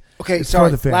fans. Okay, it's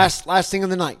sorry. Last thing of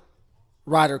the night.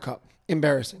 Ryder Cup.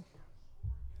 Embarrassing.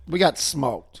 We got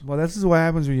smoked. Well, this is what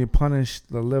happens when you punish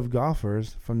the live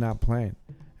golfers for not playing.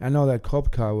 I know that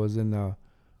Kopka was in the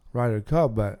Ryder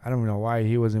Cup, but I don't know why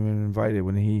he wasn't even invited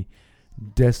when he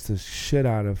dissed the shit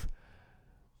out of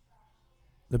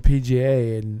the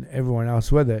PGA and everyone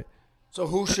else with it. So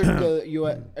who should are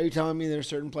you telling me there's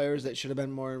certain players that should have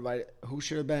been more invited? Who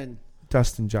should have been?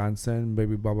 Dustin Johnson,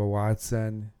 maybe Bubba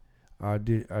Watson. I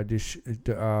think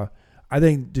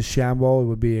DeChambeau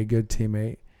would be a good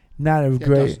teammate. Not a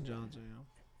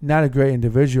great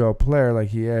individual player like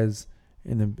he is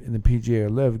in the PGA or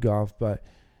Live Golf, but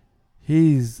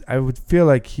I would feel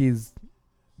like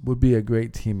would be a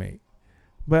great teammate.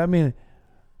 But I mean,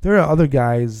 there are other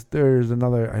guys. There's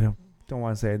another. I don't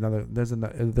want to say another. There's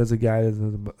a guy. There's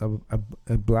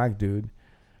a black dude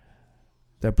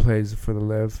that plays for the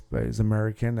Live, but he's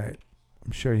American.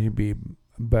 I'm sure he'd be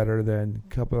better than a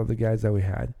couple of the guys that we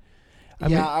had.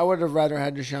 I would have rather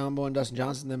had DeChambeau and Dustin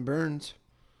Johnson than Burns.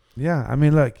 Yeah, I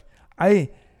mean, look,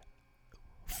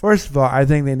 first of all, I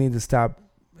think they need to stop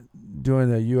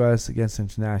doing the U.S. against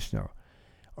international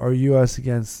or U.S.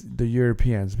 against the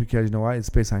Europeans because, you know what, it's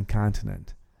based on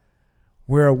continent.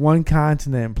 We're one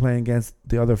continent playing against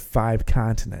the other 5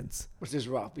 continents. Which is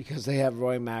rough because they have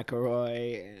Roy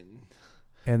McIlroy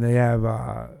and they have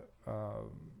the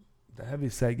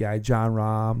heavyset guy, John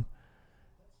Rahm,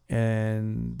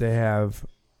 and they have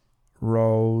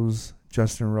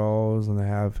Justin Rose, and they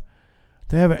have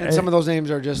and some of those names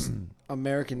are just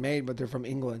American made, but they're from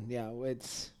England. Yeah,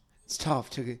 it's tough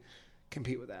to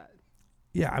compete with that.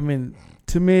 Yeah, I mean,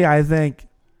 to me, I think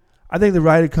the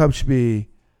Ryder Cup should be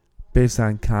based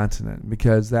on continent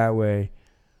because that way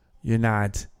it's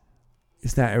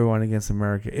not everyone against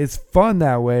America. It's fun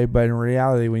that way, but in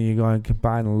reality, when you go and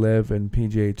combine the Live and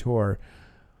PGA Tour,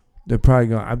 they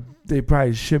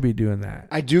probably should be doing that.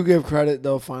 I do give credit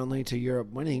though, finally, to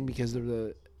Europe winning because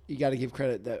you got to give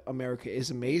credit that America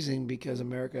is amazing because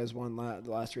America has won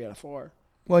the last 3 out of 4.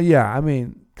 Well, yeah, I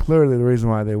mean, clearly the reason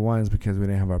why they won is because we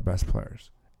didn't have our best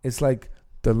players. It's like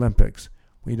the Olympics.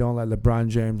 We don't let LeBron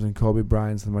James and Kobe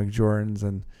Bryant and Mike Jordans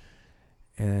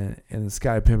and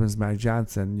Scottie Pippens, Mac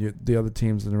Johnson, the other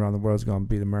teams around the world is going to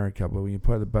beat America. But when you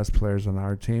put the best players on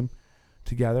our team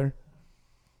together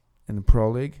in the Pro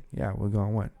League, yeah, we're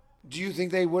going to win. Do you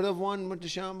think they would have won with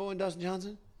DeChambeau and Dustin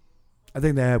Johnson? I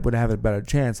think they would have a better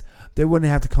chance. They wouldn't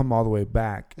have to come all the way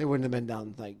back. They wouldn't have been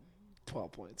down like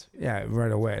 12 points. Yeah,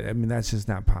 right away. I mean, that's just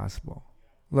not possible.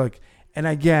 Look, and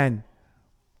again,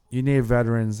 you need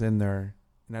veterans in there,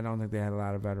 and I don't think they had a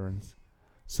lot of veterans.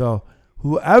 So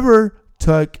whoever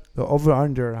took the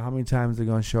over-under, how many times they're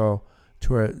going to show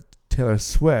Taylor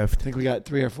Swift. I think we got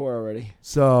 3 or 4 already.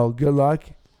 So good luck,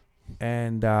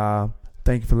 and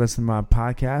thank you for listening to my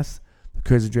podcast, the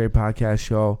Crazy Dre Podcast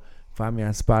Show. Find me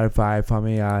on Spotify. Find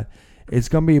me on. It's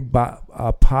going to be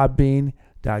podbean.com.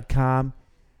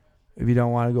 If you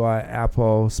don't want to go on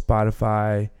Apple,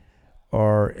 Spotify,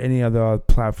 or any other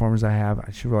platforms I have.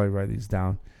 I should really write these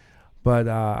down. But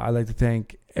I'd like to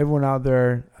thank everyone out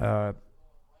there.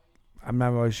 I'm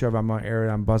not really sure if I'm going to air it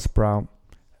on Buzzsprout.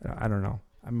 I don't know.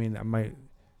 I mean, I might.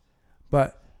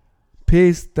 But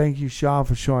peace. Thank you, Sean,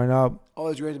 for showing up.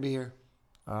 Always great to be here.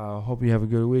 Hope you have a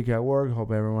good week at work.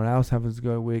 Hope everyone else has a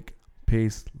good week.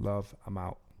 Peace. Love. I'm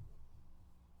out.